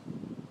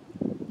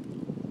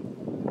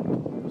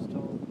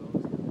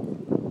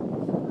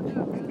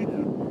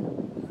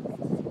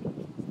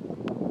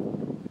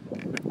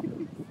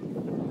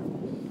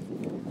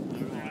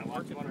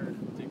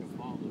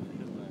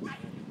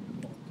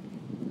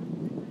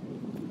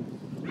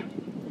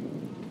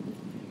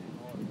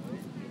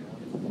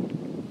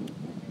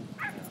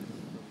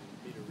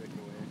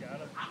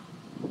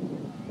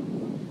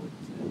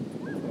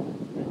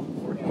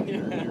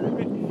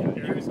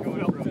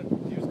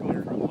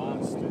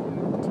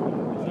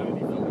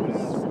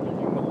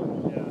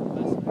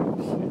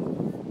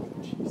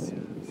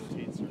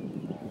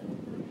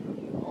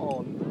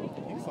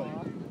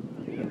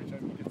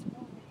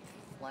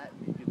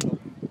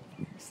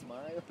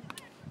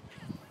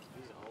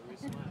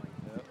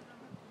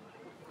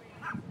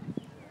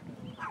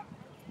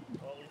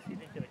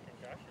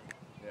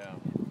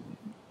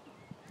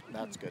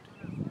 That's good.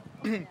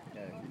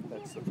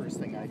 That's the first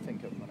thing I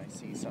think of when I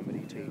see somebody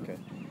take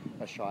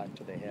a shot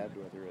to the head,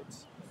 whether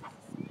it's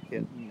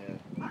hitting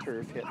the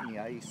turf, hitting the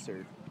ice,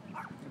 or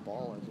the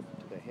ball to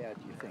the head.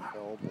 You think,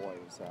 oh boy,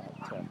 was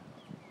that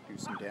do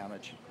some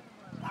damage.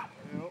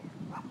 Yep.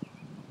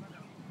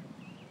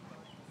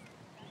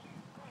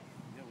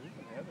 Yeah, we've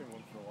been having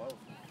one for a while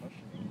with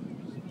concussion.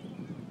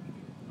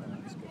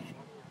 That's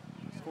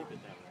good.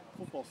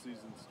 Football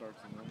season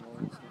starts in one more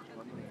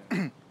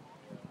instant.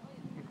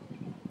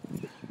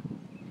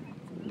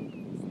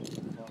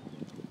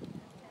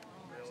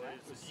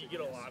 You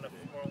get a lot of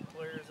football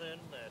players in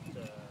that.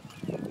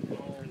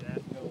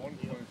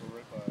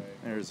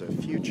 There's a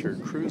future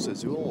Cruz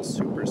Azul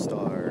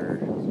superstar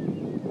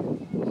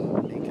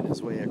making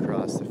his way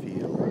across the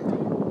field.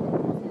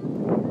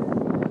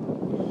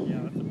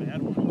 Yeah, that's a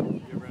bad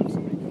one. You ever have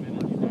somebody come in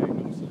and you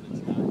diagnose it,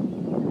 it's not.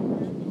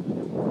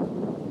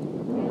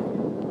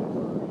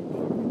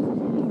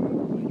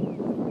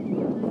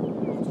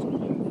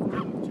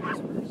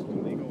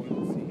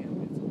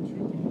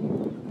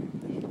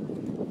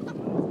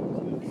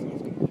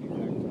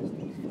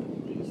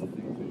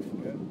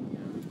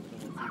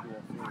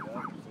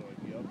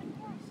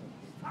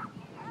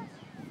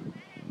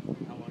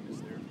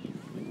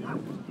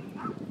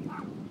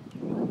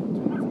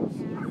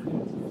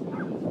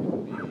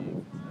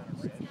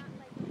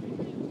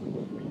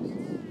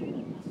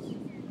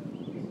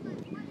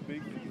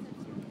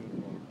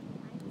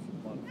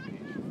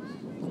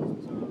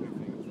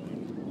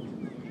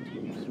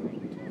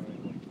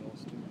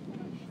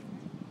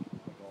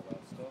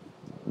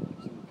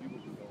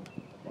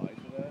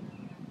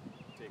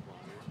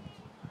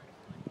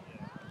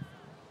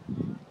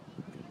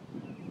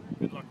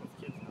 Good luck with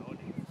kids nowadays.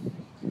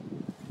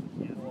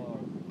 Yeah.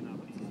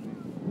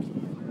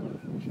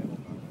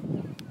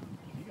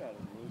 He got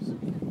him loose and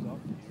he was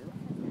off the ear.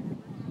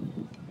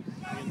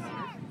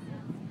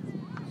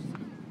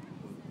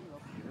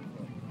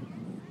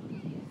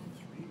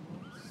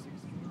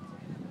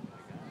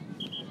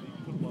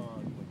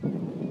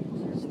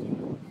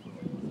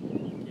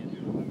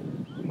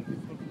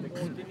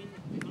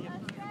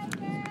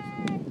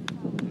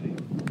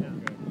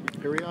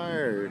 Here we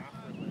are,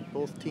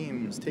 both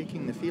teams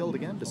taking the field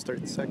again to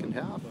start the second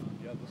half.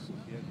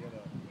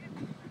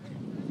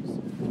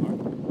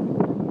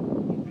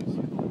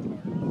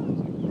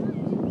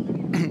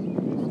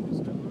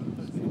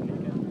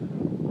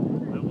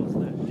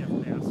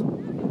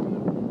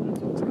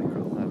 Looks like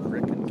we'll have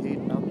Rick and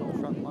Caden up on the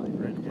front line.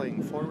 Rick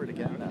playing forward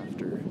again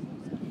after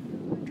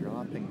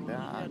dropping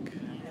back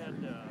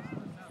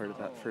part of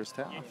that first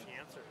half.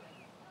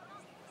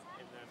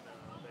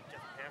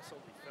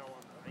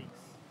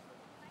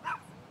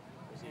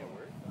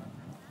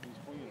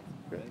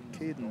 Rick,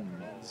 Caden,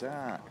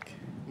 Zach,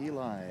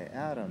 Eli,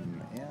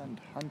 Adam,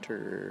 and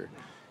Hunter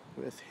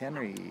with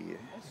Henry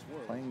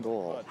playing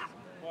goal.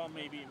 Well,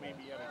 maybe I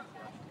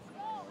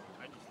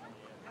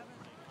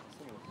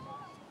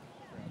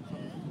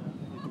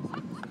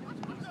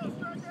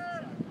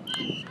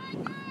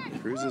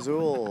Cruz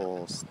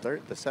Azul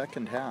start the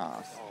second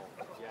half.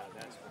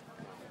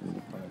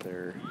 One of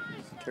their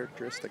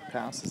characteristic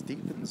passes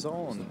deep in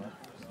zone.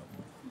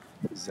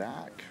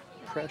 Zach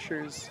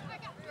pressures,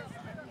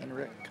 and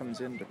Rick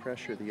comes in to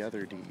pressure the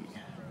other D.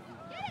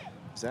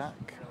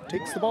 Zach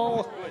takes the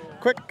ball,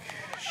 quick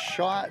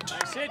shot,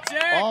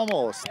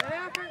 almost.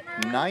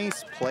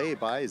 Nice play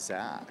by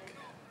Zach.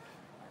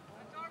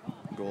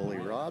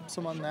 Goalie robs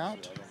him on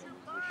that.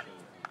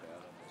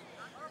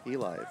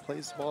 Eli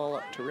plays the ball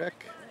up to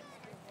Rick.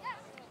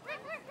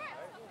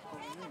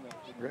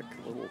 Rick,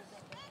 a little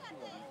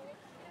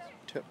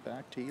tip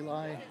back to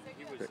Eli.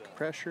 Rick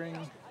pressuring.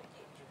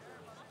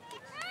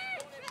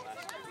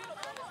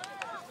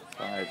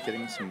 5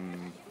 getting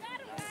some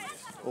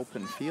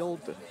open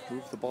field to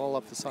move the ball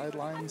up the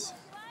sidelines.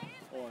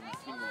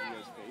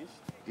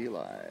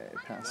 Eli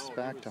passes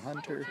back to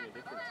Hunter.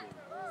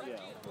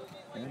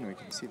 And we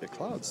can see the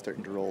clouds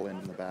starting to roll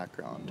in the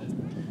background. I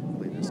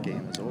believe this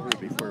game is over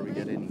before we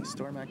get any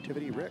storm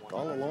activity. Rick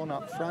all alone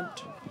up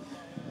front.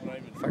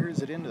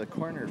 Fires it into the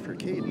corner for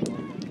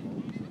Caden.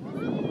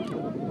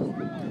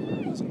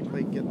 Doesn't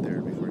quite get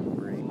there before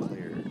number 8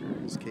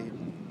 clears.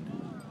 Caden.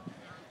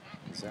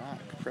 Zach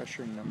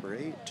pressuring number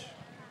 8.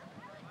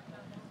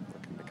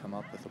 Looking to come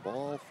up with the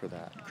ball for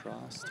that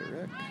cross to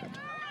Rick.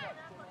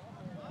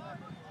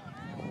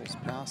 Ball's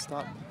passed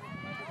up.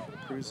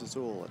 Cruz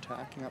Azul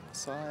attacking up the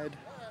side.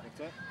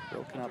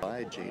 Broken up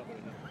by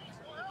Jaden.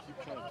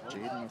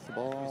 Jaden with the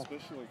ball.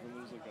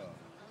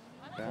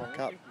 Back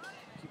up.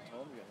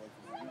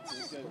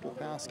 Little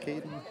pass,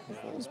 Caden. The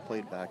ball's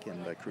played back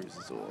in by Cruz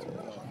Azul.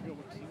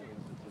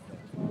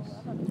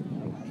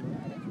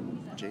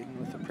 Jaden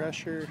with the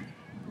pressure.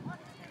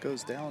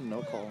 Goes down,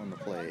 no call on the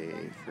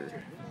play for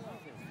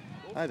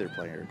either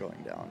player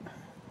going down.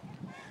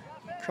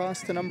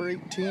 Cross to number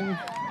 18.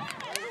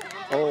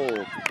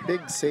 Oh,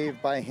 big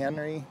save by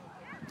Henry.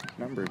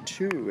 Number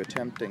 2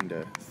 attempting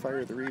to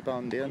fire the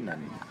rebound in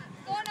and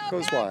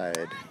goes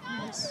wide.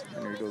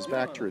 Henry goes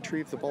back to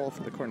retrieve the ball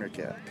for the corner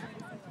kick.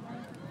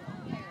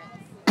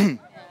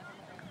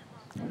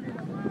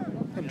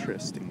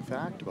 Interesting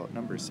fact about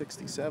number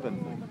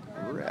 67,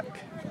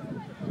 Rick.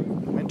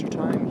 In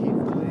wintertime, he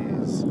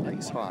plays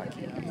ice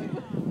hockey.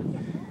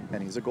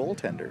 And he's a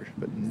goaltender,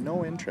 but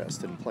no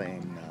interest in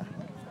playing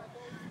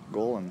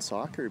goal in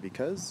soccer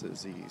because,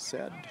 as he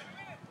said,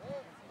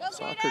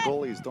 soccer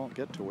goalies don't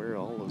get to wear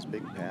all those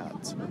big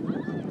pads.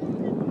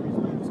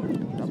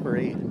 Number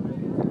 8,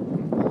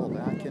 ball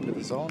back into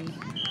the zone.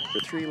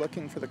 The 3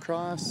 looking for the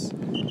cross.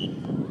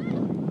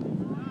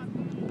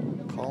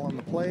 Call on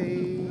the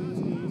play.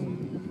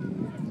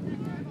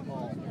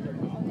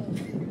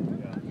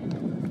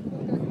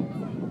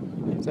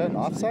 Is that an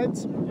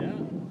offsides? Yeah.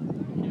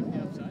 You can't be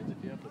offsides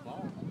if you have the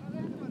ball.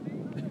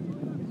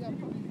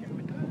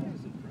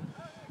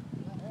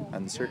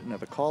 Uncertain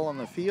of a call on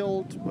the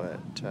field,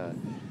 but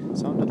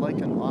sounded like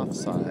an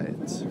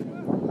offsides.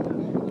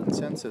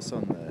 Consensus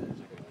on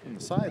the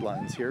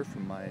sidelines here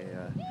from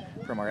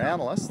our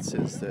analysts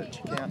is that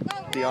you can't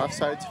be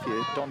offsides if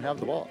you don't have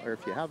the ball, or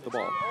if you have the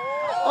ball.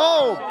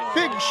 Oh,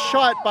 big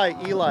shot by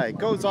Eli.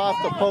 Goes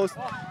off the post.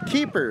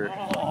 Keeper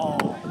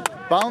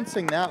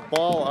bouncing that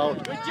ball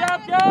out. Good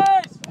job,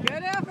 guys!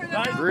 Get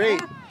after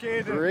Great,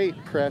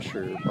 great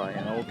pressure by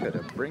Anoka to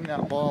bring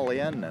that ball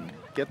in and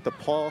get the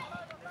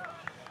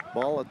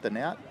ball at the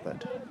net,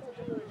 but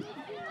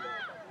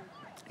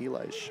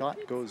Eli's shot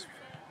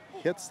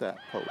hits that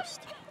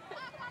post.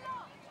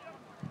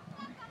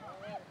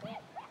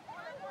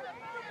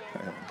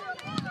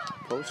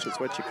 Post is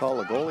what you call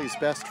a goalie's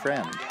best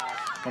friend.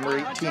 Number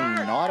 18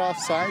 not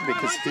offside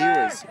because he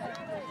was...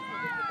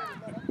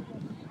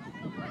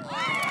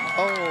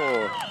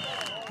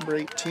 Oh, number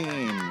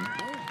 18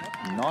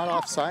 not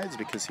offsides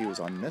because he was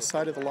on this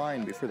side of the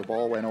line before the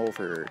ball went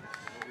over.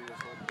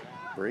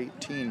 Number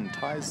 18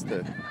 ties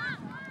the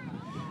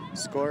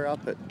score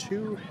up at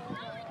 2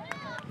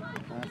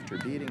 after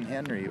beating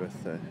Henry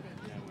with the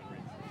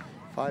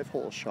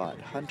 5-hole shot.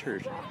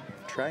 Hunter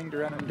trying to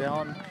run him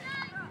down.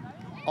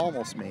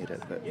 Almost made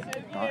it, but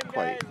not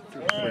quite.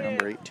 Before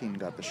number 18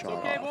 got the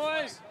shot off.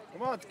 Boys.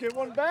 Come on, let's get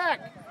one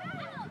back.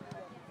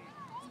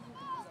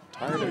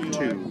 Tied at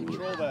 2.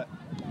 Control that.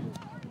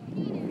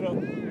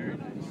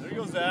 There you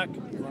go, Zach.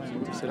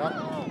 Sit up.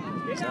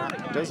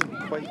 Zach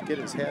doesn't quite get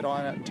his head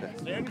on it to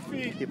Stay on your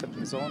feet. keep it in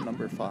the zone.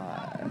 Number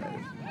 5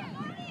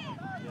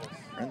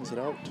 runs it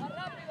out.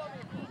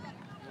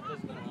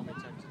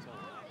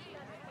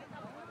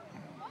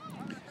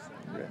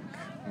 Rick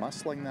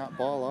muscling that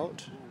ball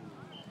out.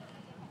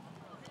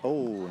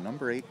 Oh,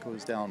 number 8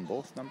 goes down.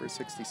 Both number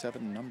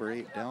 67 and number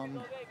 8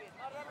 down.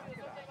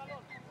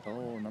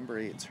 Oh, number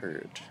 8's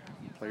hurt.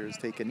 Players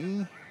take a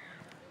knee.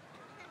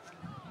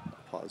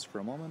 Pause for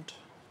a moment.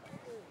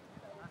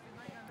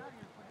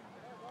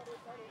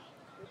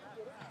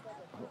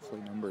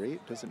 Hopefully number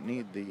 8 doesn't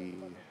need the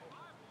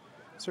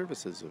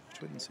services of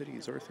Twin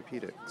Cities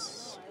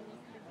Orthopedics.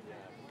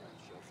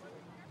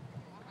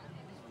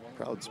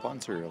 Proud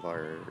sponsor of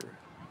our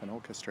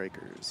Anoka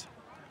Strikers.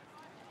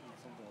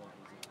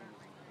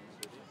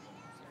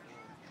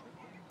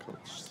 Coach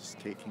is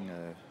taking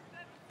a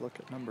look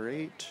at number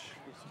 8,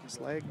 his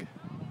leg.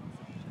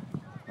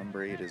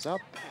 Number 8 is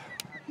up.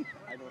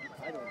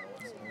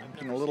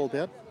 Limping a little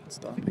bit,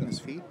 stomping his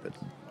feet, but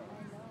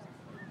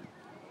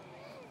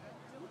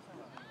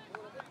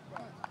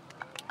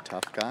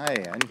tough guy,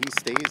 and he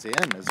stays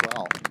in as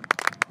well.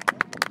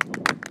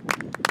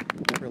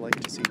 Never like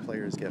to see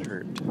players get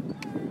hurt.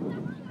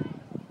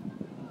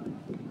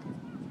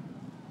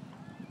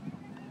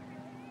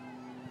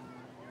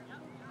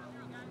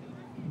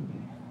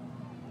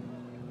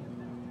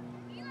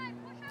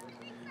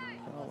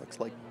 Well, looks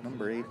like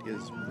number 8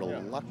 is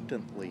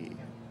reluctantly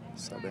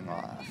subbing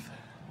off.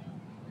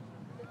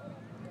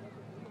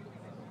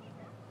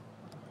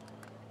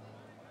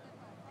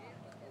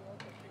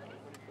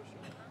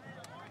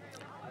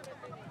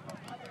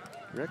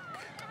 Rick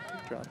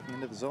dropping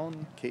into the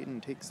zone.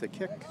 Caden takes the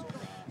kick.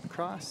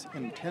 Cross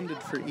intended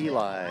for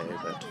Eli,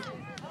 but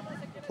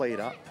played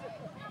up.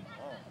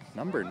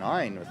 Number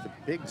 9 with the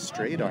big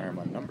straight arm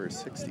on number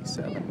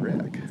 67,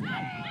 Rick.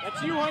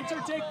 That's you,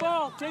 Hunter. Take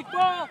ball. Take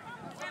ball.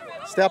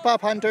 Step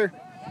up, Hunter.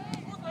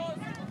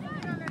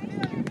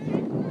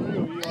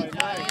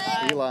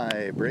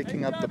 Eli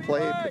breaking up the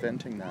play,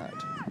 preventing that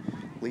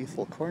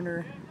lethal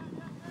corner.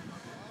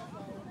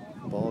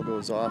 Ball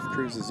goes off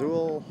Cruz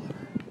Azul,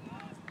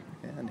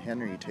 and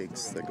Henry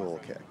takes the goal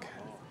kick.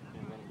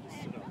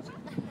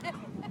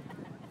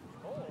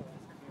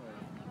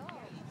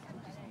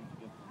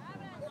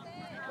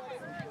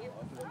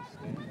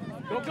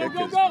 Kick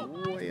is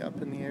way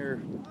up in the air,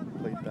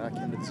 played back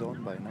into the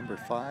zone by number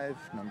 5.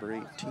 Number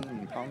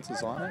 18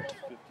 pounces on it.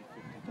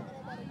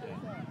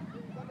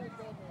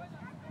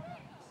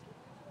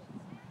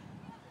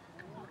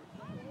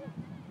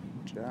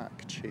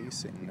 Jack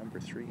chasing number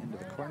 3 into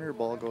the corner.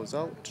 Ball goes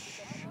out.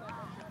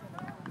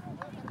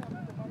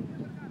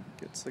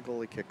 Gets the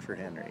goalie kick for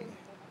Henry.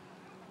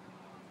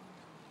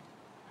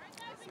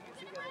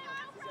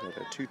 Got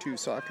a 2-2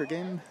 soccer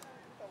game.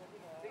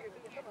 Here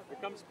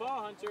comes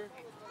ball, Hunter.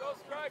 Go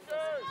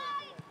Strikers!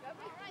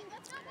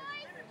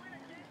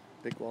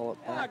 Big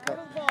wallop back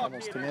up,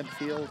 almost to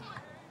midfield.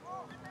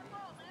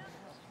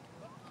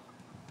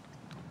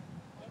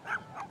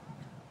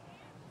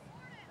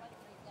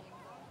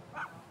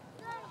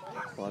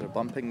 A lot of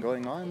bumping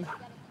going on.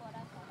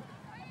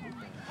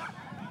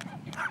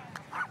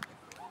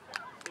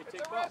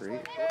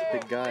 Great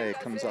big guy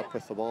comes up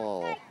with the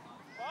ball.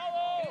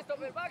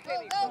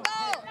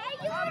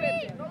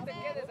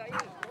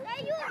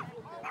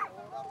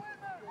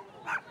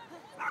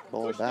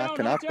 Ball back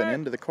and up and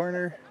into the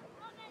corner.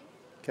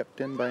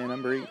 Kept in by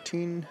number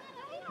 18.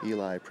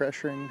 Eli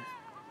pressuring.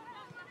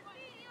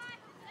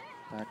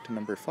 Back to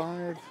number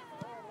 5.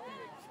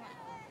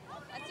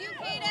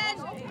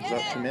 Goes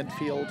up to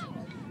midfield.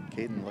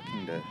 Caden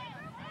looking to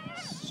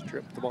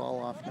strip the ball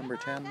off number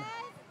 10.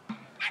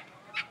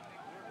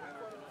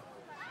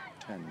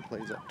 10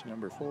 plays up to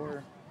number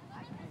 4.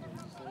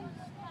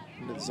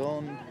 Into the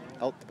zone,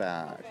 out the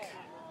back.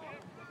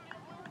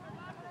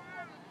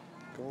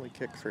 Goalie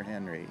kick for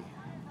Henry.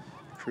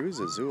 Cruz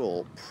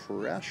Azul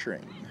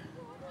pressuring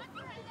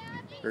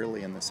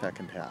early in the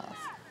second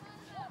half.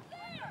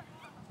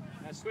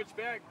 Now switch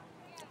back.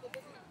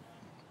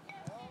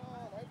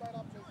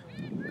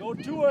 Go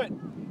to it.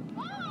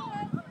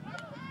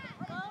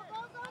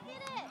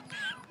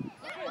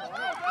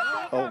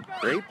 Oh,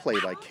 great play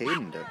by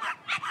Caden to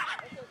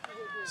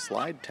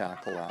slide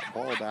tackle that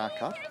ball back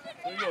up.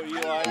 There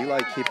you go, Eli.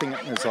 Eli keeping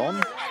it in the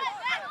zone.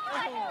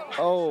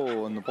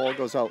 Oh, and the ball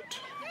goes out.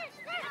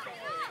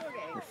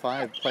 Number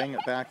 5 playing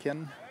it back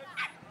in.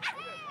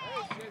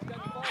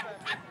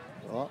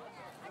 Oh,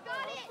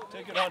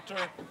 Take it,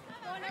 Hunter.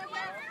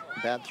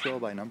 bad throw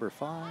by number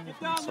 5. Get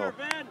And down so there,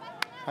 Ben.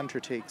 Hunter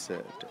takes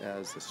it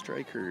as the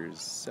Strikers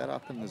set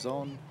up in the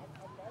zone.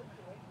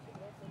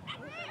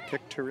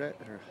 Kick to Rick,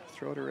 or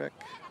throw to Rick.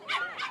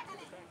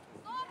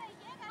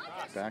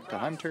 Back to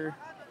Hunter.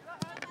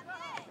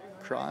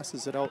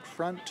 Crosses it out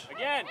front.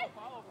 Again.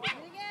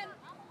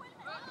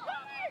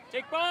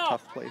 Take ball.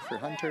 Tough play for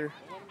Hunter.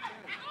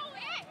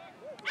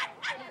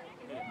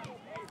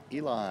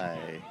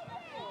 Eli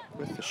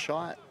with the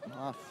shot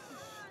off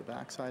the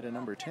backside of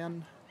number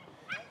 10.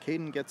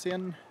 Caden gets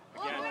in.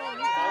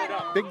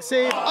 Big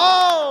save.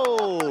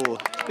 Oh!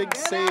 Big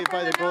save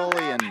by the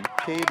goalie, and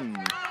Caden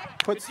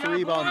puts the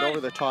rebound over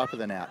the top of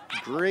the net.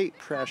 Great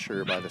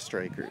pressure by the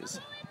Strikers.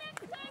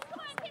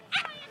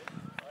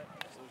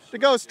 To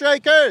go,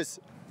 Strikers!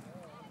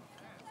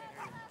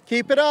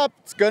 Keep it up.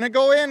 It's going to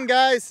go in,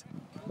 guys.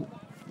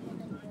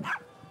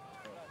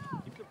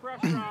 Keep the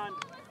pressure on.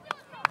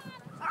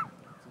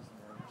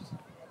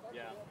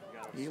 Yeah,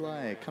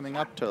 Eli coming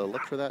up to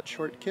look for that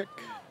short kick.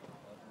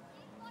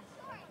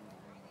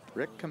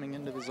 Rick coming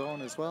into the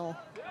zone as well.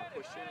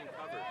 push in and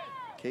cover.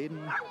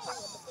 Caden,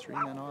 3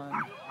 men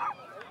on.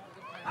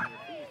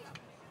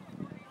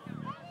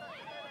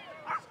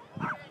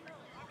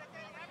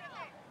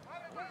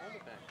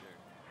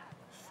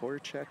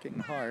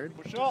 Forechecking hard.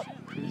 Push up.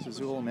 Cruz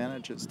Azul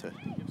manages to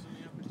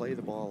play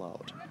the ball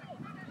out.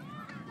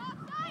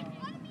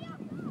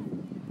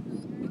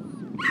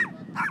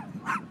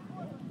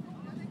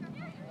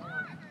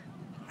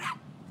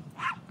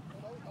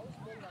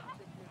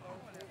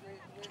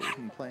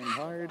 Jaden playing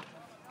hard.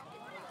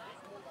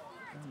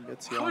 And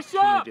gets the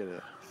opportunity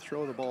to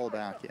throw the ball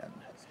back in.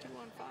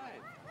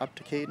 Up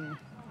to Caden.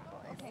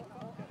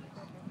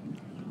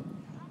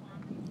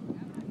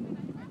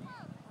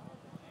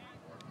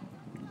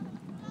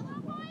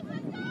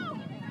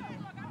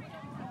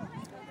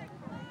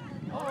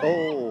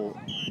 Oh,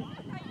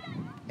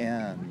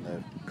 and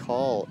the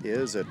call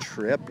is a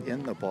trip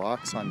in the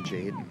box on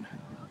Jaden.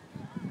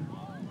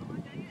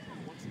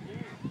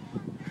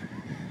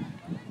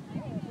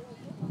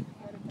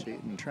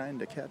 Jaden trying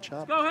to catch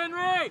up. Go,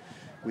 Henry!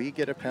 We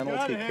get a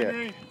penalty kick.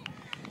 Henry.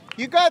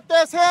 You got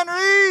this,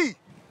 Henry!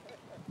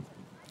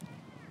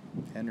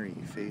 Henry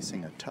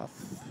facing a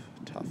tough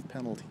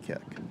penalty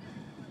kick.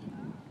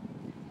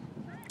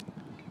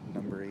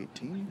 Number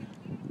 18.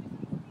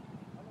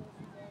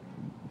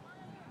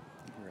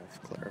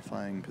 Ref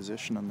clarifying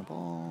position on the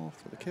ball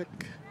for the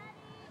kick.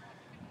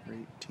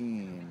 Number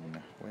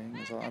 18 weighing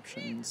his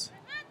options.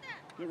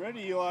 Get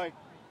ready, Eli.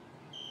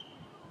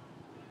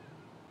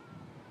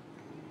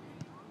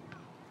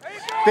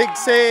 Big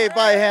save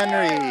by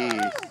Henry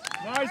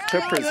Nice to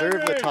job, preserve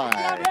Henry. the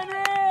tie. Good job,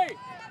 Henry.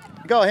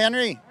 Go,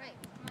 Henry.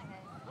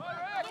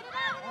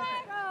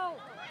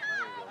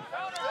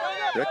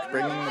 Rick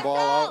bringing the ball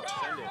out.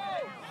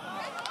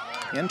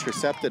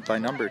 Intercepted by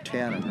number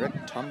 10, and Rick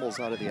tumbles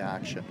out of the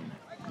action.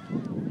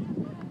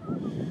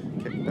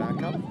 Kick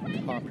back up.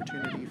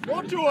 Opportunity for...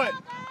 Go to it.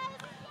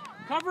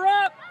 Cover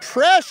up!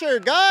 Pressure,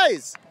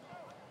 guys!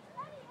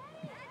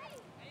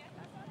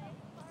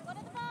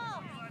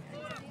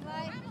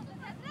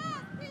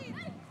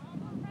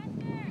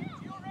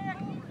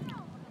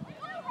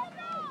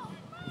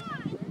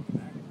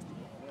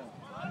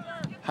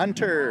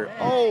 Hunter,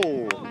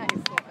 oh!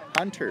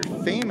 Hunter,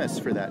 famous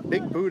for that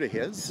big boot of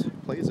his,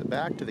 plays it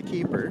back to the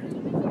keeper.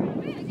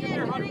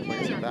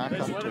 Plays it back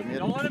up to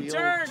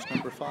midfield,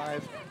 number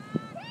 5.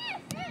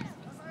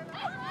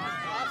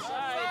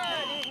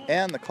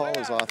 And the call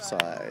is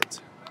offsides.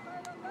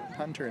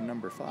 Hunter and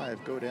number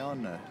 5 go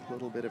down a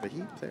little bit of a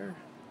heap there.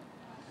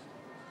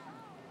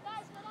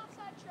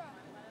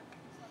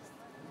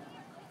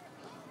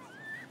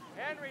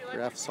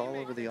 Refs all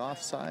over the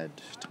offside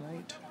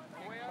tonight.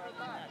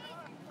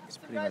 It's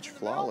pretty much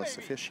flawless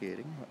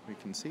officiating, what we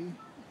can see.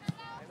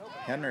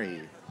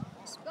 Henry,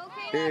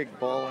 big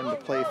ball into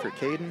play for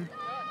Caden.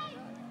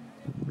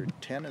 Number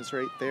 10 is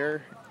right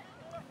there.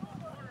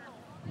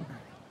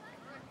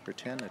 Number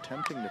 10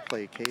 attempting to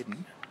play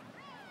Caden.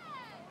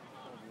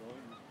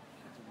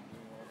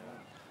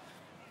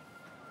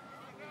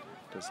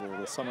 Does a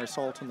little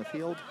somersault in the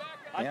field.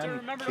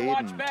 And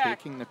Caden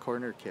taking the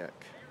corner kick.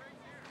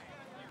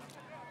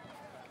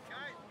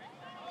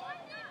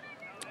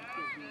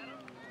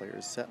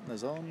 Players set in the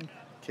zone.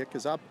 Kick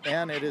is up,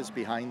 and it is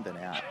behind the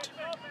net.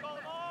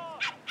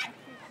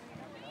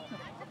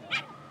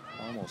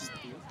 Almost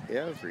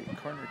every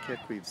corner kick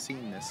we've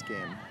seen this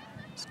game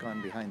has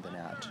gone behind the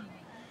net.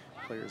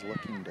 Players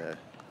looking to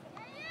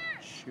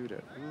shoot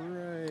it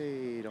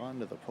right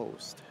onto the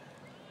post.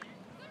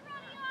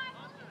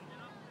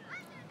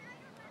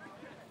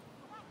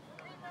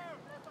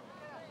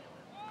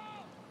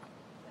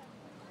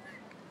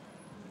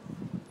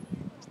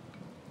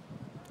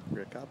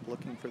 Rick up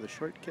looking for the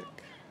short kick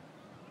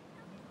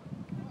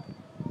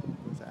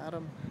with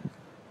Adam.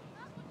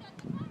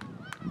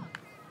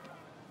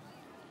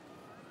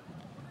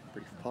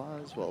 Brief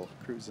pause while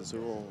Cruz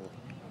Azul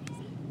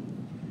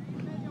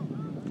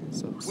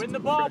win the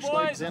ball,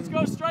 boys. Let's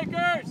go,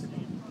 Strikers.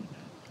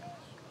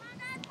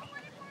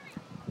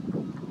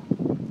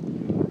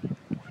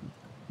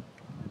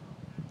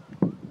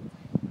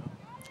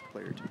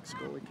 Player takes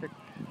goalie kick.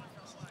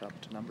 It's up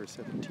to number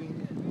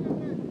 17.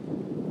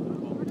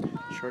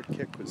 Short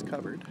kick was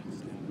covered.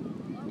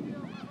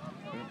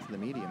 Went for the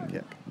medium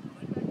kick.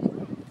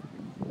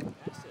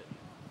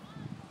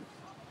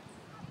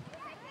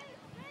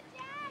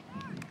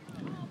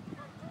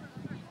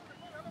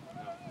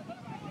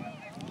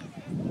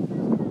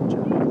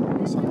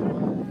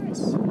 Sidelines.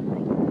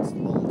 Gets the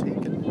ball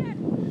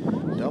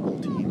taken. Double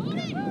teamed.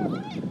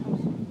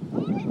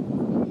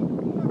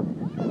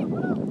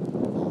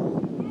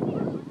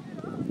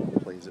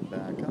 Plays it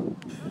back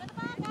up.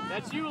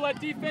 That's you. Let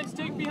defense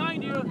take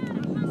behind you.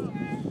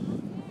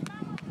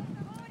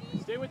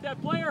 Stay with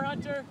that player,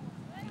 Hunter.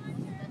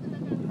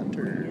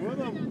 Hunter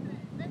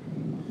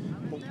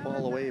pulled the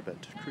ball away,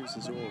 but Cruz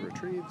Azul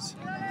retrieves.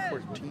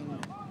 14.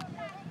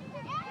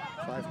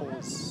 5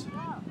 holes.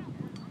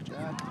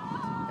 Jack.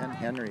 And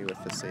Henry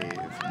with the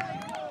save.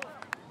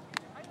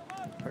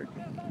 Pardon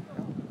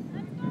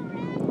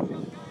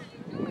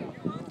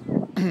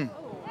me.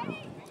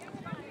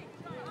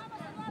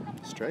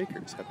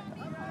 Strikers having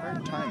a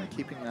hard time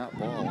keeping that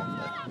ball in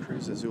the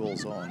Cruz Azul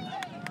zone.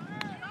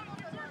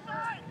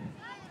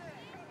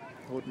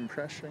 Odin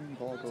pressuring,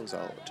 ball goes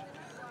out.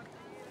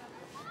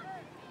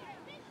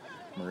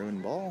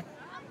 Maroon ball.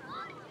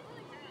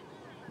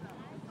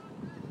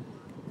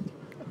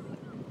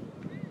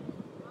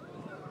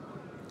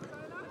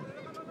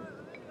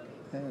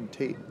 And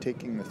Tate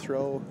taking the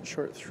throw,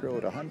 short throw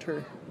to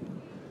Hunter.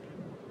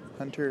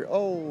 Hunter,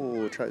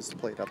 oh, tries to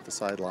play it up the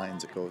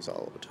sidelines, it goes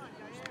out.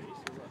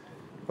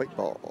 White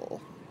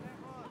ball.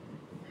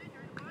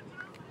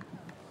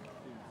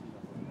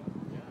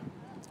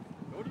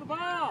 Go to the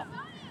ball.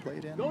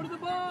 Played in. Go to the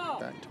ball.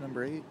 Back to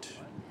number 8. There's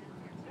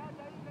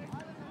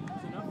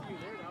enough of you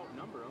there to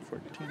outnumber them.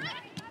 14.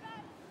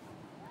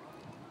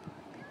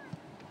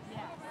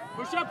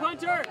 Push up,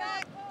 Hunter.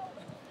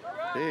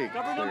 Big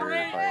Cover number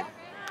clear 8. by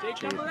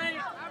Take number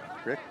 8.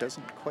 Rick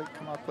doesn't quite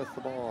come up with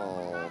the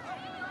ball.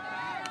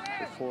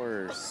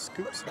 Before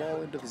scoops the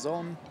ball into the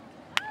zone.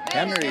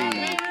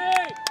 Henry.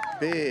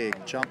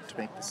 Big jump to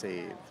make the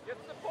save.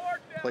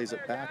 Plays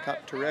it back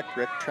up to Rick.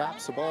 Rick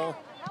traps the ball.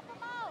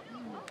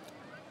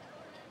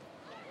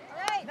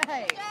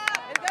 Nice.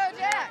 Go,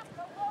 Jack.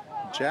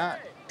 Jack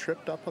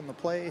tripped up on the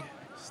play.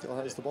 Still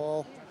has the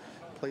ball.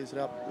 Plays it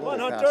up a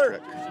little past Hunter.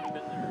 Rick.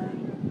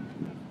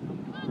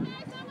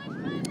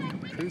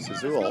 Cruz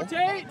Azul,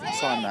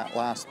 saw in that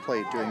last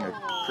play doing a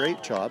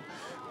great job.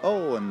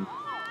 Oh, and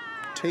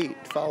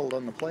Tate fouled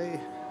on the play.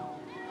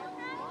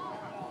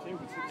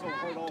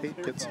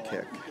 Tate gets a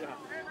kick.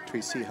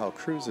 We see how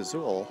Cruz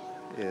Azul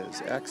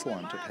is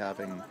excellent at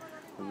having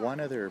one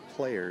of their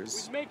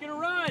players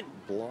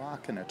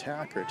block an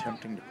attacker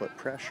attempting to put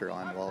pressure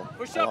on while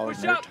allowing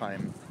their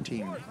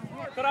team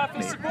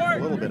a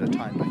little bit of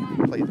time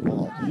to play the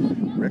ball.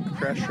 Rick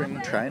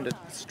pressuring, trying to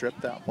strip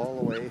that ball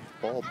away.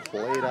 Ball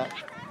played up.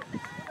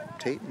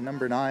 Tate and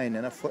number 9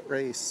 in a foot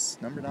race.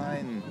 Number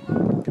 9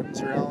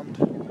 comes around.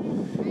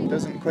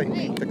 Doesn't quite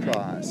make the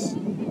cross.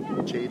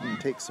 Jaden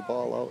takes the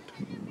ball out.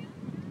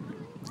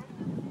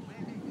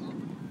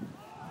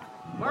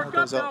 Ball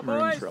goes out,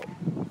 maroon throw.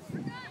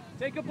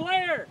 Take a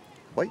player.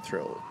 White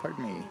throw,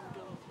 pardon me.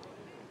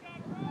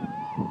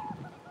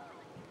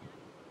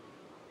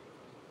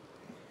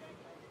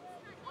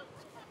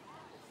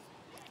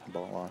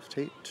 Ball off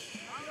Tate.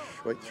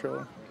 White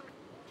throw.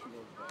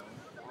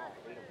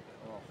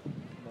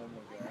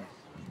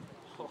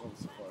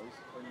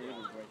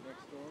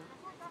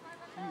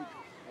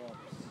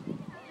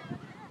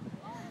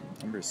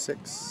 Number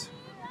 6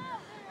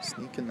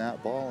 sneaking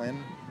that ball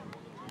in.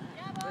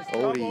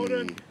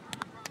 Odie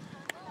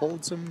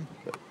holds him,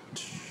 but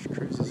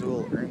Cruz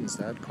Azul earns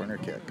that corner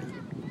kick.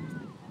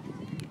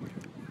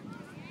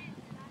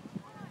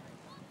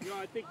 You know,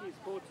 I think these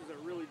coaches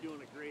are really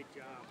doing a great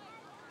job.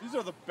 These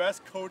are the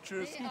best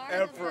coaches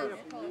ever.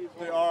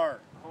 They are.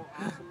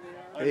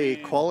 Hey,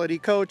 quality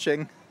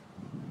coaching.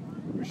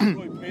 We should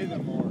really pay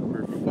them more.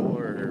 Number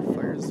 4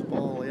 fires the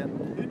ball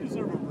in. They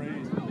deserve a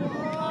raise.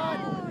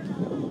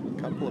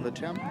 Couple of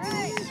attempts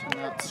in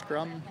that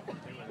scrum.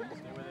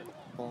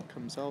 Ball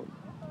comes out.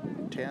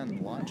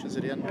 10 launches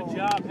it in. Good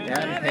job, Henry.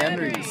 And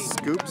Henry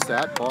scoops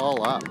that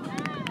ball up.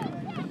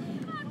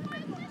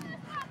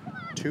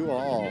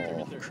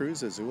 2-all.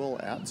 Cruz Azul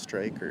at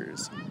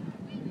strikers.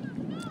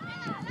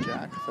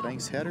 Jack with a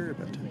nice header,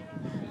 but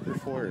number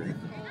 4.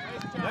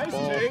 Nice,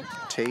 Ball, Tate.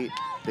 Tate,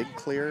 big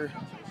clear.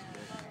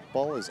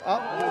 Ball is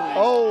up.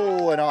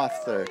 Oh, and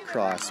off the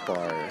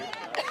crossbar.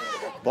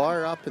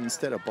 Bar up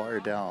instead of bar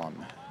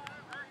down.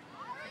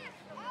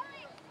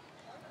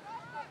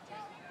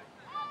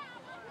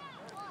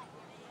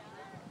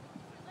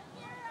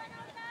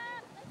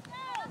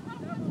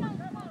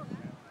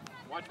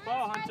 Watch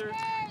ball, Hunter.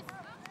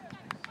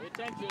 Pay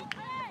attention.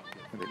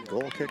 And a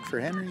goal kick for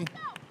Henry.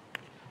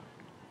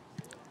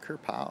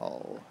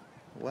 Kerpow.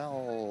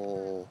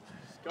 Well,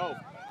 Go.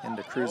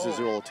 into Cruz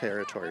Azul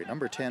territory.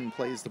 Number 10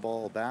 plays the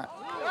ball back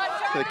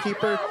to the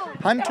keeper.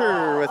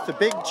 Hunter with the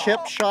big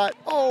chip shot.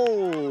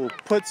 Oh,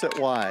 puts it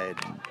wide.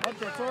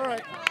 Hunter, it's all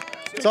right.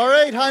 It's all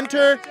right,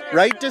 Hunter.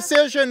 Right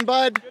decision,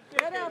 bud.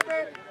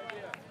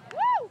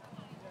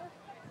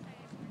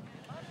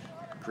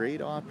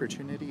 Great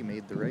opportunity,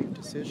 made the right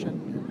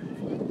decision.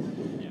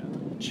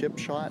 Chip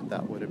shot,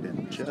 that would have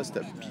been just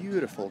a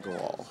beautiful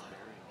goal.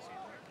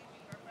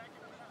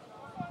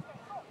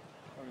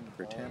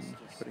 Number 10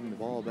 putting the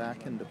ball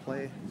back into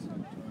play.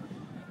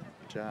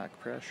 Jack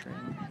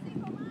pressuring.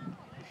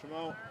 Push him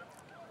out.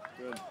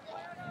 Good.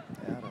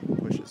 Adam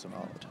pushes him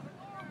out.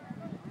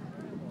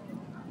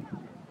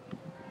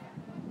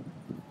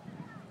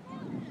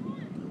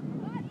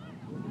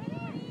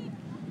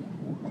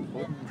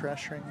 Holden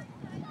pressuring.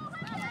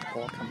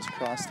 Ball comes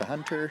across to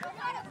Hunter.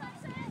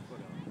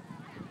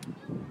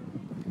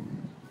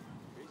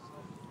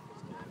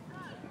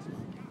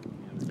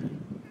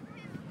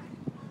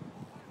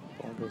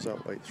 Ball goes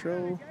out, white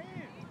throw.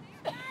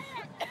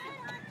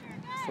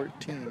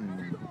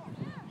 14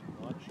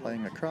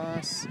 playing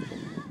across.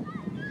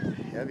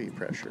 Heavy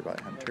pressure by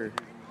Hunter.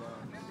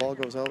 Ball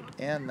goes out,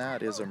 and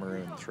that is a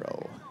maroon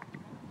throw.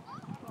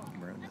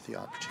 Maroon with the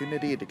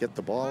opportunity to get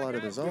the ball out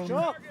of the zone.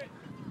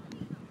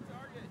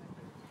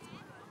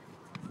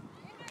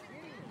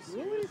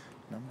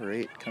 Number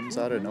 8 comes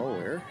out of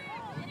nowhere.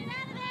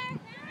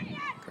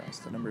 Across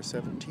to number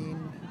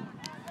 17.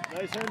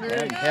 Nice, Henry.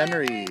 And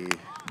Henry,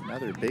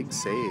 another big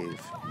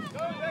save.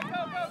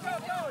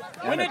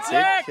 And a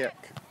big kick.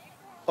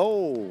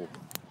 Oh!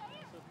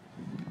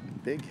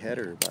 Big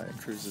header by a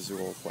Cruz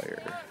Azul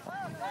player.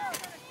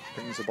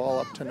 Brings the ball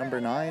up to number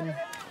 9.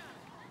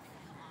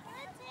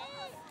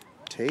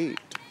 Tate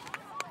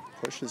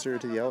pushes her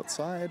to the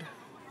outside.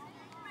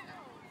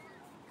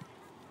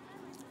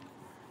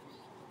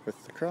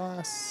 With the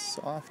cross,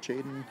 off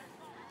Jaden,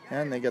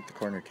 and they get the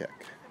corner kick.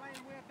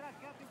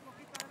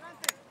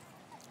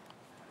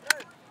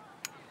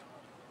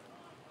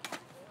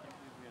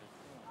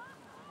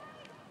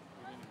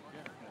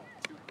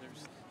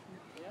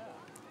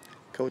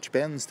 Coach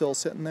Ben still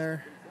sitting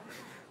there,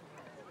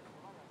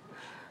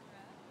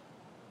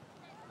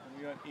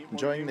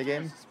 enjoying the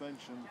game.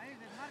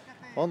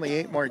 Only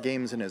 8 more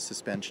games in his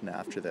suspension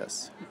after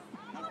this,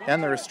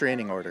 and the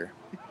restraining order.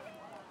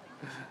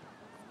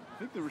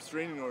 I think the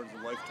restraining order is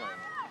a lifetime.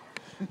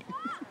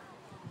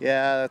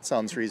 Yeah, that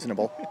sounds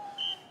reasonable.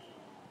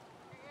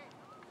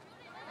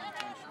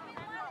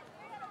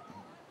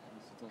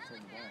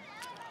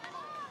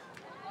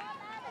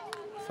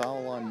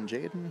 Foul on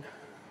Jaden.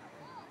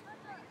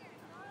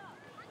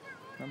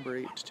 Number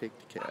 8 to take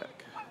the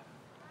kick.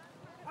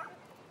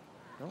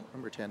 No,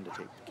 number 10 to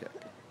take the kick.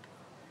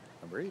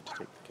 Number 8 to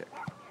take the kick.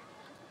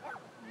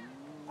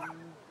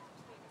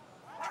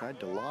 Tried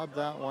to lob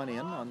that one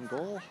in on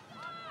goal.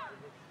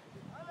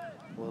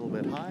 A little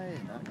bit high,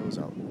 and that goes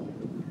out.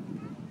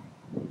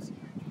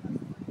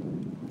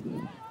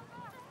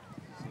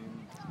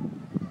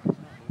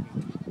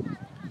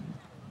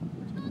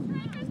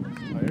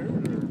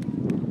 Tired or?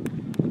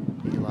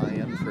 Eli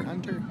in for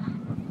Hunter.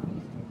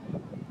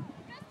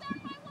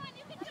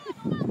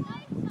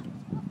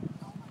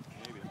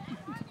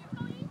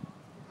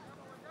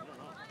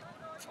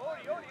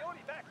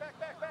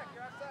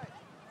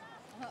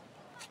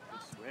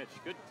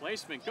 Good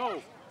placement,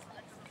 go!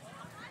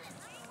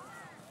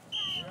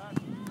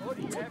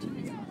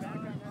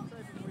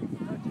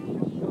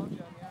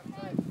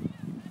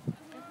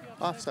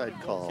 Offside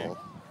call.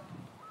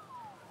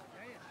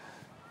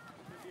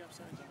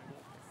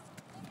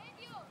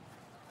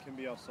 Can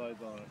be offside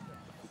on it.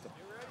 It's a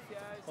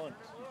punt.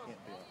 You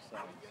can't be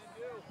offside.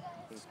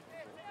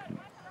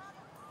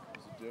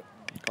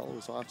 Call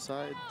was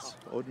offsides.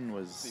 Odin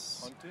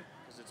was,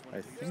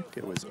 I think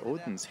it was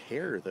Odin's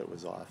hair that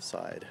was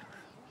offside.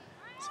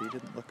 So he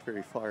didn't look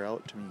very far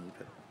out to me,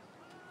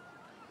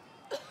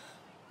 but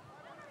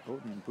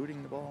Odin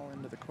booting the ball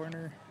into the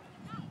corner.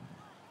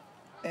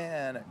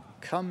 And it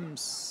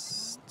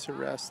comes to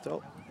rest.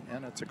 Oh,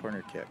 and it's a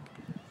corner kick.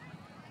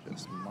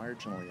 Just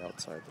marginally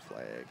outside the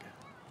flag.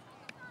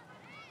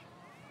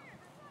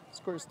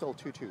 Score's still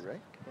 2-2,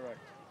 right? Correct.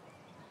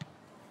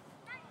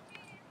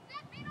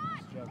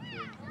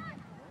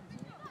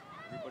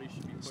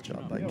 Nice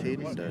job by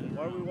Caden to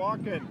Why are we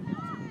walking?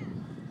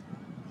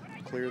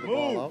 clear the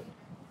ball out.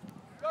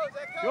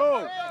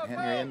 Go!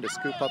 Henry in to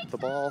scoop up the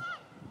ball.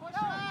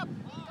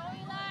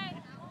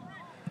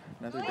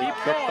 Another big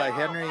kick by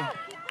Henry.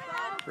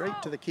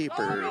 Right to the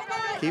keeper.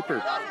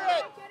 Keeper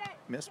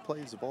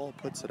misplays the ball,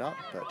 puts it up,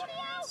 but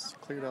it's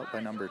cleared out by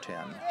number 10.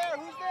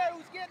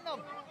 Who's getting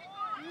them?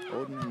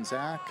 Odin and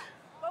Zach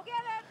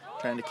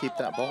trying to keep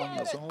that ball in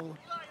the zone.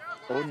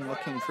 Odin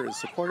looking for his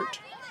support.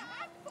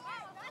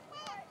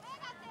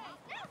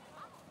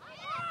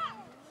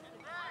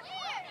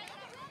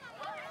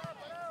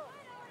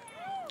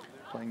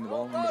 Playing the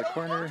ball into the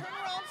corner.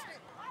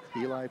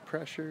 Eli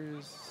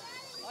pressures.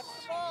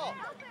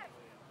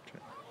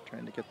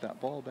 Trying to get that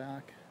ball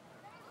back.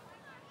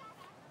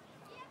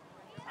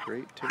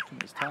 Great, taking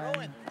his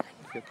time.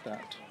 Get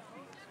that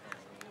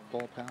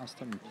ball past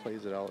him,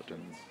 plays it out,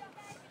 and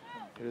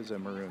it is a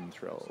maroon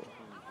throw.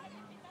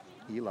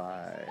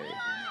 Eli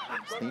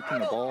sneaking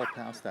the ball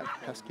past that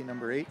pesky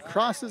number 8.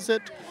 Crosses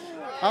it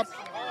up.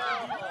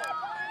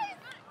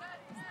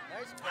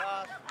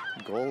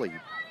 Goalie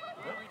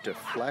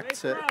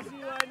deflects it.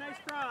 Nice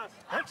cross.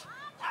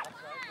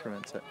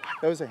 Prevents it.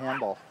 That was a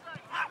handball.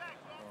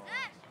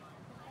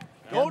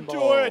 Don't do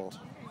Handball it!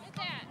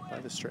 by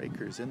the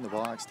strikers in the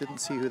box. Didn't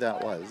see who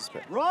that was,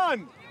 but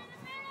Run!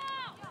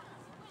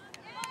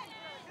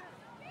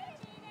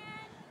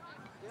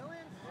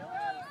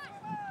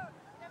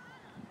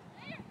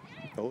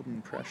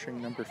 Odin pressuring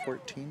number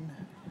 14.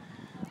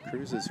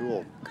 Cruz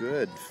Azul,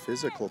 good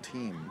physical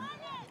team.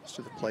 Most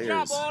of the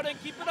players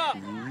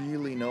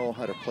really know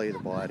how to play the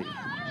body.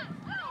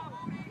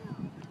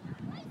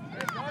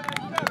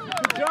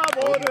 Good job,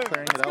 Odin Odin!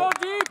 clearing it out.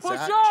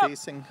 Zach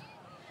chasing.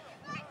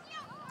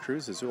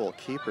 Cruz Azul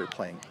keeper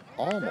playing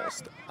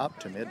almost up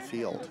to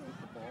midfield.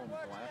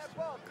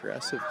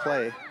 Aggressive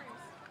play.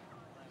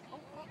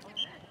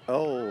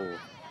 Oh.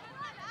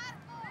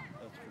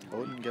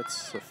 Odin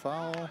gets a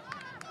foul. A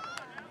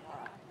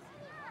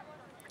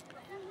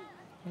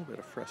little bit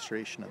of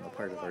frustration on the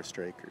part of our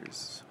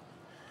strikers.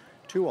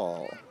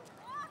 2-all.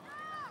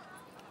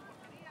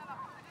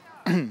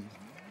 Another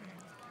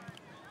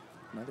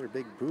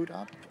big boot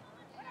up.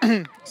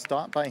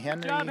 Stopped by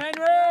Henry. Good job,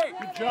 Henry!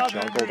 Good job,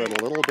 Juggled Henry.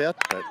 it a little bit,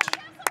 but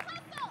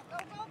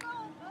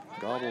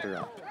gobbled her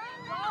up.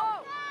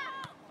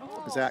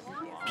 Zach,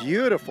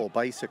 beautiful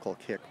bicycle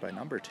kick by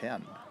number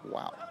 10.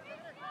 Wow.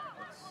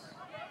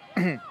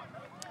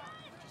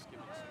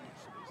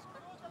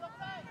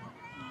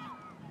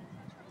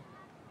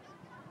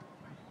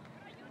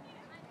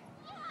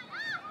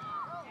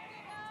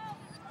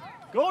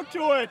 Go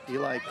to it!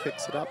 Eli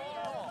kicks it up.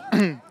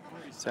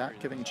 Zach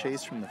giving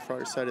chase from the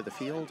far side of the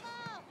field.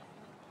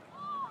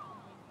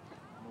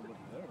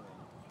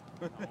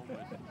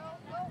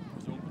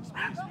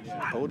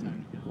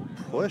 Odin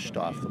pushed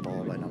off the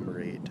ball by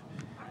number 8.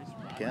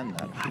 Again,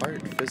 that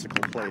hard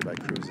physical play by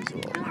Cruz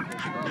Azul.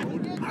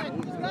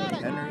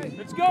 Henry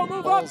Let's go, move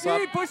up, balls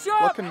Pete, push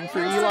up! looking for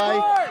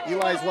Eli.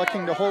 Eli's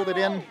looking to hold it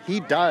in. He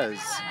does.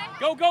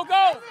 Go, go,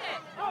 go!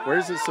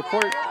 Where's his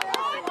support?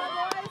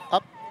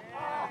 Up.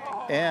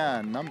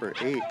 And number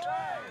 8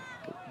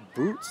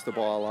 boots the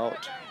ball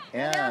out.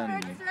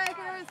 And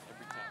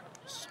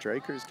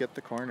strikers get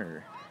the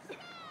corner.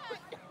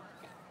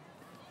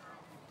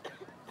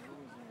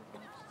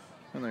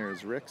 And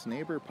there's Rick's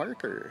neighbor,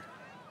 Parker.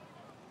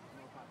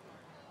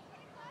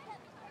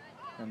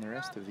 And the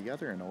rest of the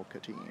other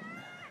Anoka team.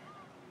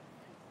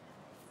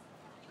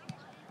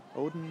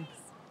 Odin,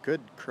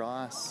 good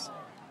cross.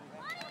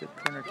 Good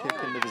corner kick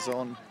into the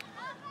zone.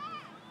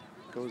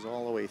 Goes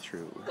all the way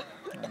through.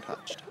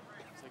 Untouched.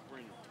 It's like we're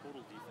in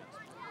total defense.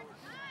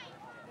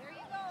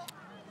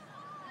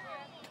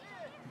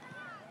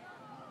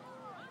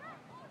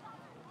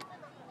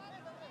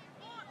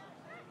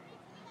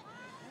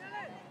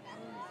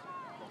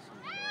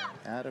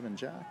 Adam and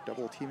Jack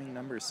double teaming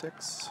number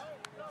 6.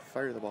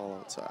 Fire the ball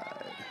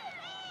outside.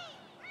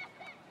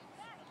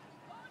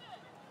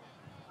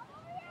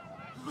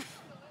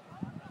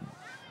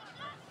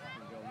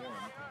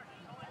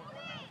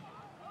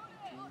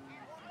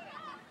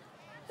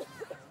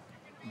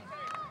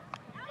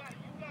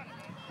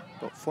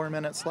 About 4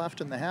 minutes left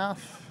in the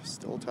half.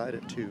 Still tied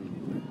at 2.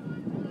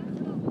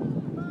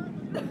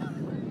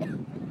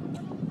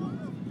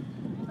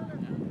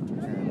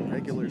 And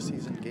regular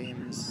season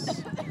games,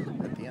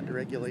 at the end of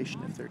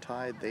regulation, if they're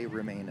tied, they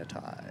remain a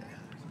tie.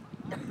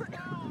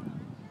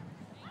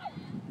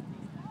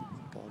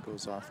 Ball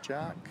goes off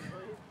Jack.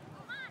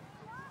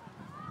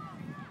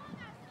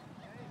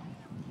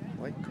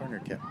 White corner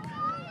kick.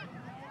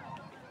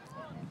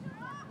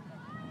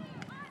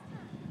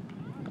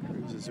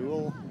 Cruz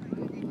Azul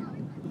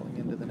pulling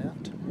into the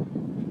net.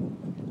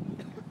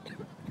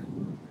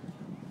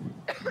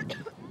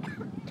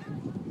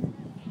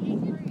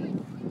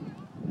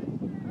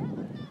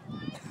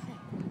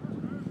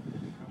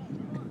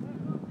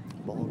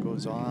 Ball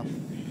goes off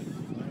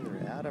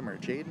either Adam or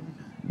Jaden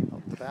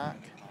out the back.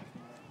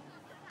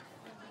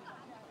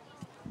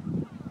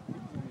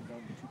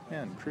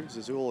 And Cruz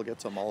Azul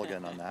gets a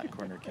mulligan on that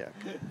corner kick.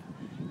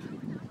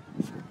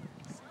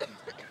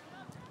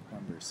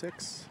 Number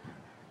 6.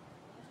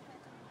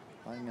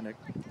 Lining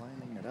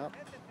it up.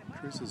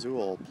 Cruz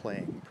Azul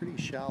playing pretty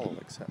shallow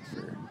except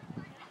for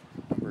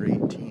number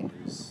 18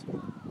 who's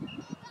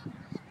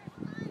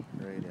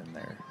right in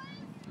there.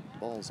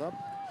 Ball's up.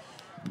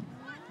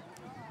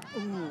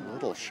 Ooh,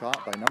 little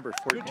shot by number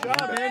 14. Good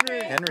job,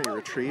 Henry. Henry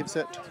retrieves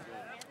it.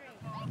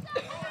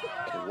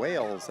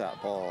 Whales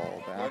that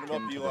ball back Line 'em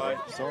up, into Eli.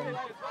 the zone.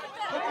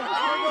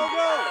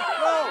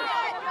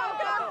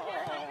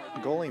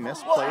 Go, Goalie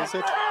misplays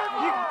it.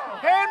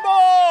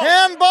 Handball!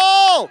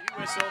 Handball!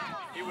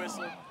 He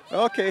whistled.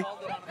 Okay.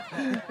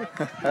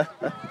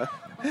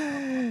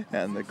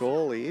 And the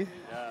goalie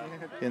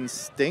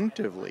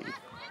instinctively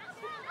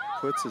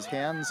puts his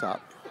hands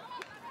up,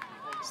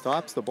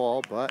 stops the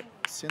ball, but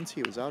since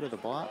he was out of the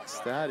box,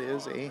 that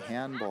is a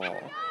handball.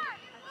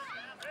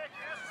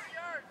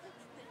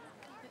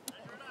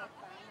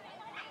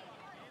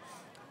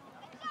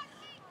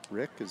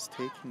 Rick is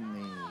taking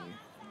the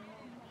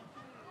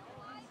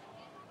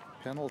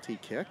penalty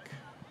kick.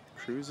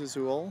 Cruz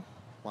Azul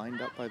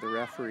lined up by the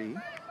referee.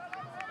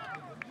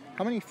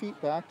 How many feet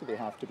back do they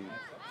have to be?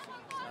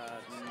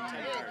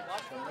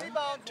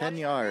 10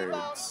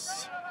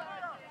 yards.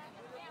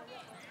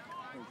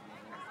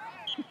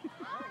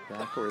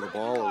 Back where the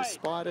ball is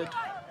spotted.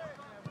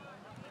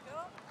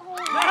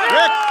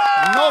 Rick,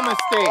 no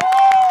mistake.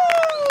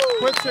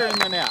 Puts her in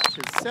the net.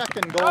 His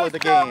second goal of the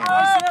game.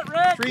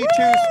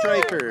 3-2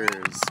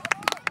 Strikers.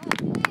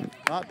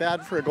 Not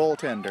bad for a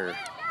goaltender.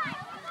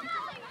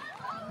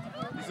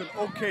 He's an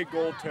okay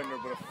goaltender,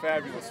 but a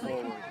fabulous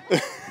forward.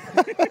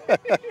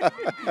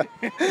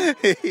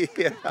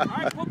 Yeah. All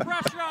right, put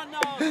pressure on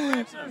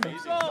those.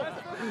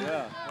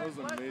 Yeah, that was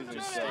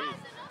amazing stuff.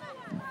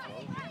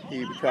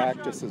 He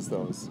practices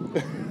those.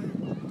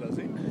 Does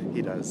he?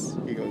 He does.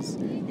 He goes.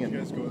 You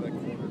guys go to that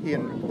corner. He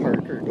and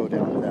Parker go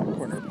down to that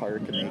corner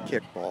park and they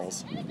kick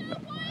balls.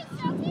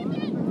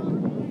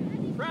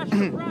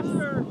 Pressure,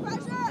 pressure.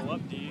 Pull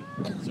up, D.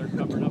 Start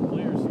covering up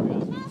players so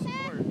guys can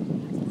support.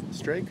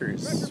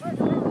 Strikers.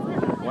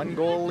 1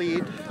 goal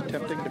lead,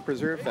 attempting to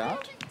preserve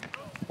that.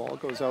 Ball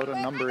goes out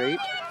on number 8.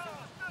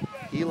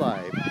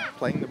 Eli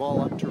playing the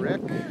ball up to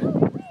Rick.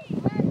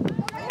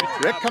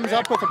 Rick comes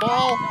up with the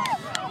ball.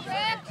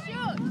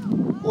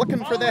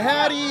 Looking for the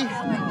Hattie.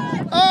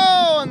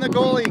 Oh, and the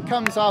goalie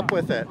comes up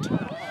with it.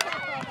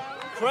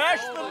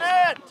 Crash the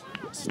net!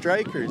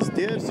 Strikers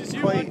didn't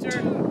quite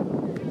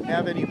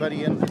have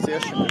anybody in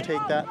position to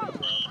take that.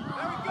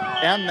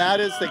 And that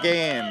is the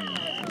game.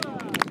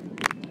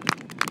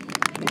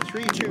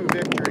 3-2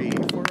 victory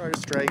for our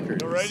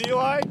Strikers. You ready,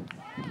 Eli?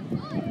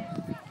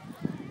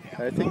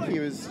 I think he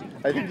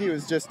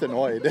was just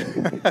annoyed.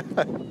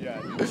 Yeah.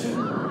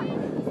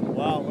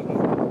 Wow, what an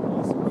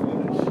awesome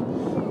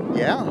finish.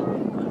 Yeah.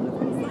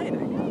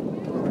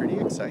 Pretty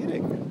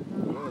exciting.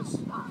 It was.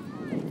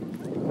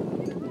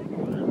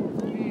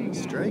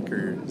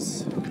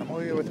 Strikers come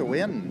away with a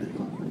win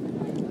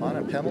on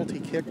a penalty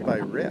kick by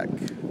Rick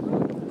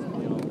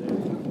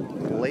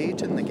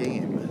late in the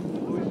game.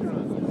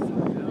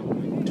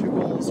 2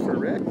 goals for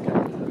Rick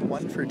and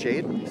 1 for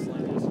Jaden.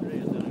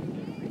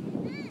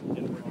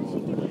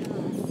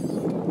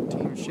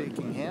 Team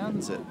shaking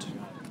hands at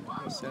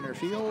center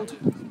field.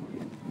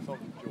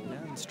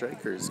 And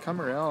Strikers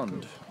come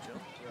around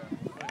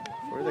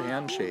for the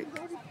handshake.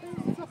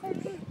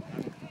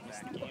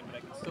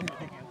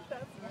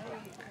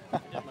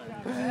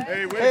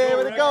 Hey, Hey,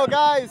 way to go,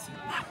 guys!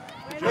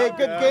 Hey,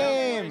 good guys.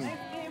 game!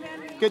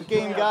 Good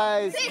game,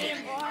 guys!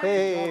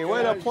 Hey,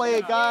 way to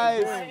play,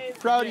 guys.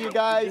 Proud of you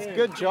guys.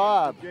 Good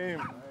job.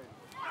 Game.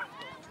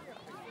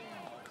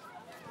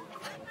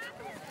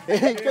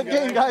 Hey, good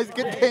game, guys.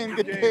 Good game,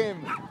 good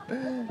game.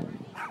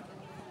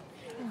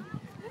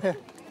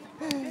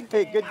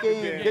 Hey, good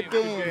game, good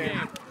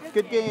game.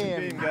 Good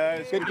game.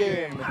 Guys. Good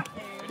game.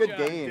 Good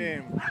game.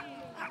 Game.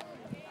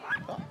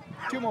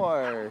 2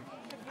 more.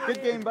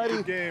 Good game,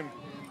 buddy. Good game.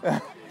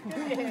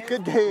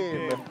 Good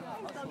game.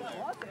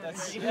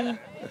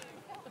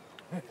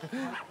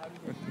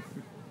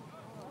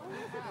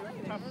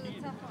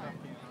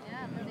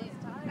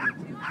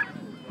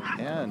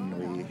 And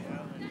we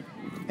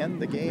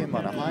end the game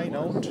on a high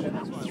note.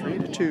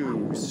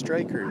 3-2,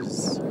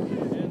 Strikers.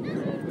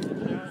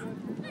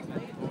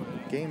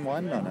 Game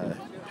 1 on a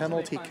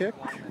penalty kick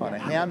on a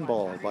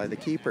handball by the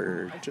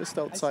keeper just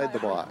outside the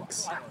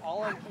box.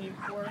 All I came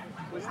for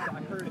was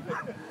I heard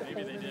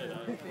maybe they did.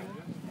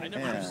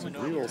 And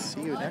we will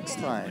see you next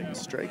time.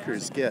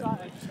 Strikers get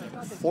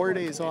 4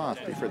 days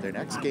off before their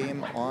next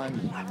game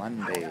on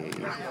Monday.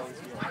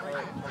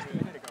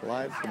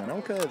 Live from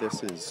Anoka,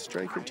 this is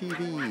Striker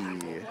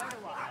TV.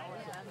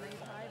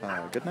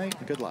 Good night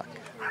and good luck.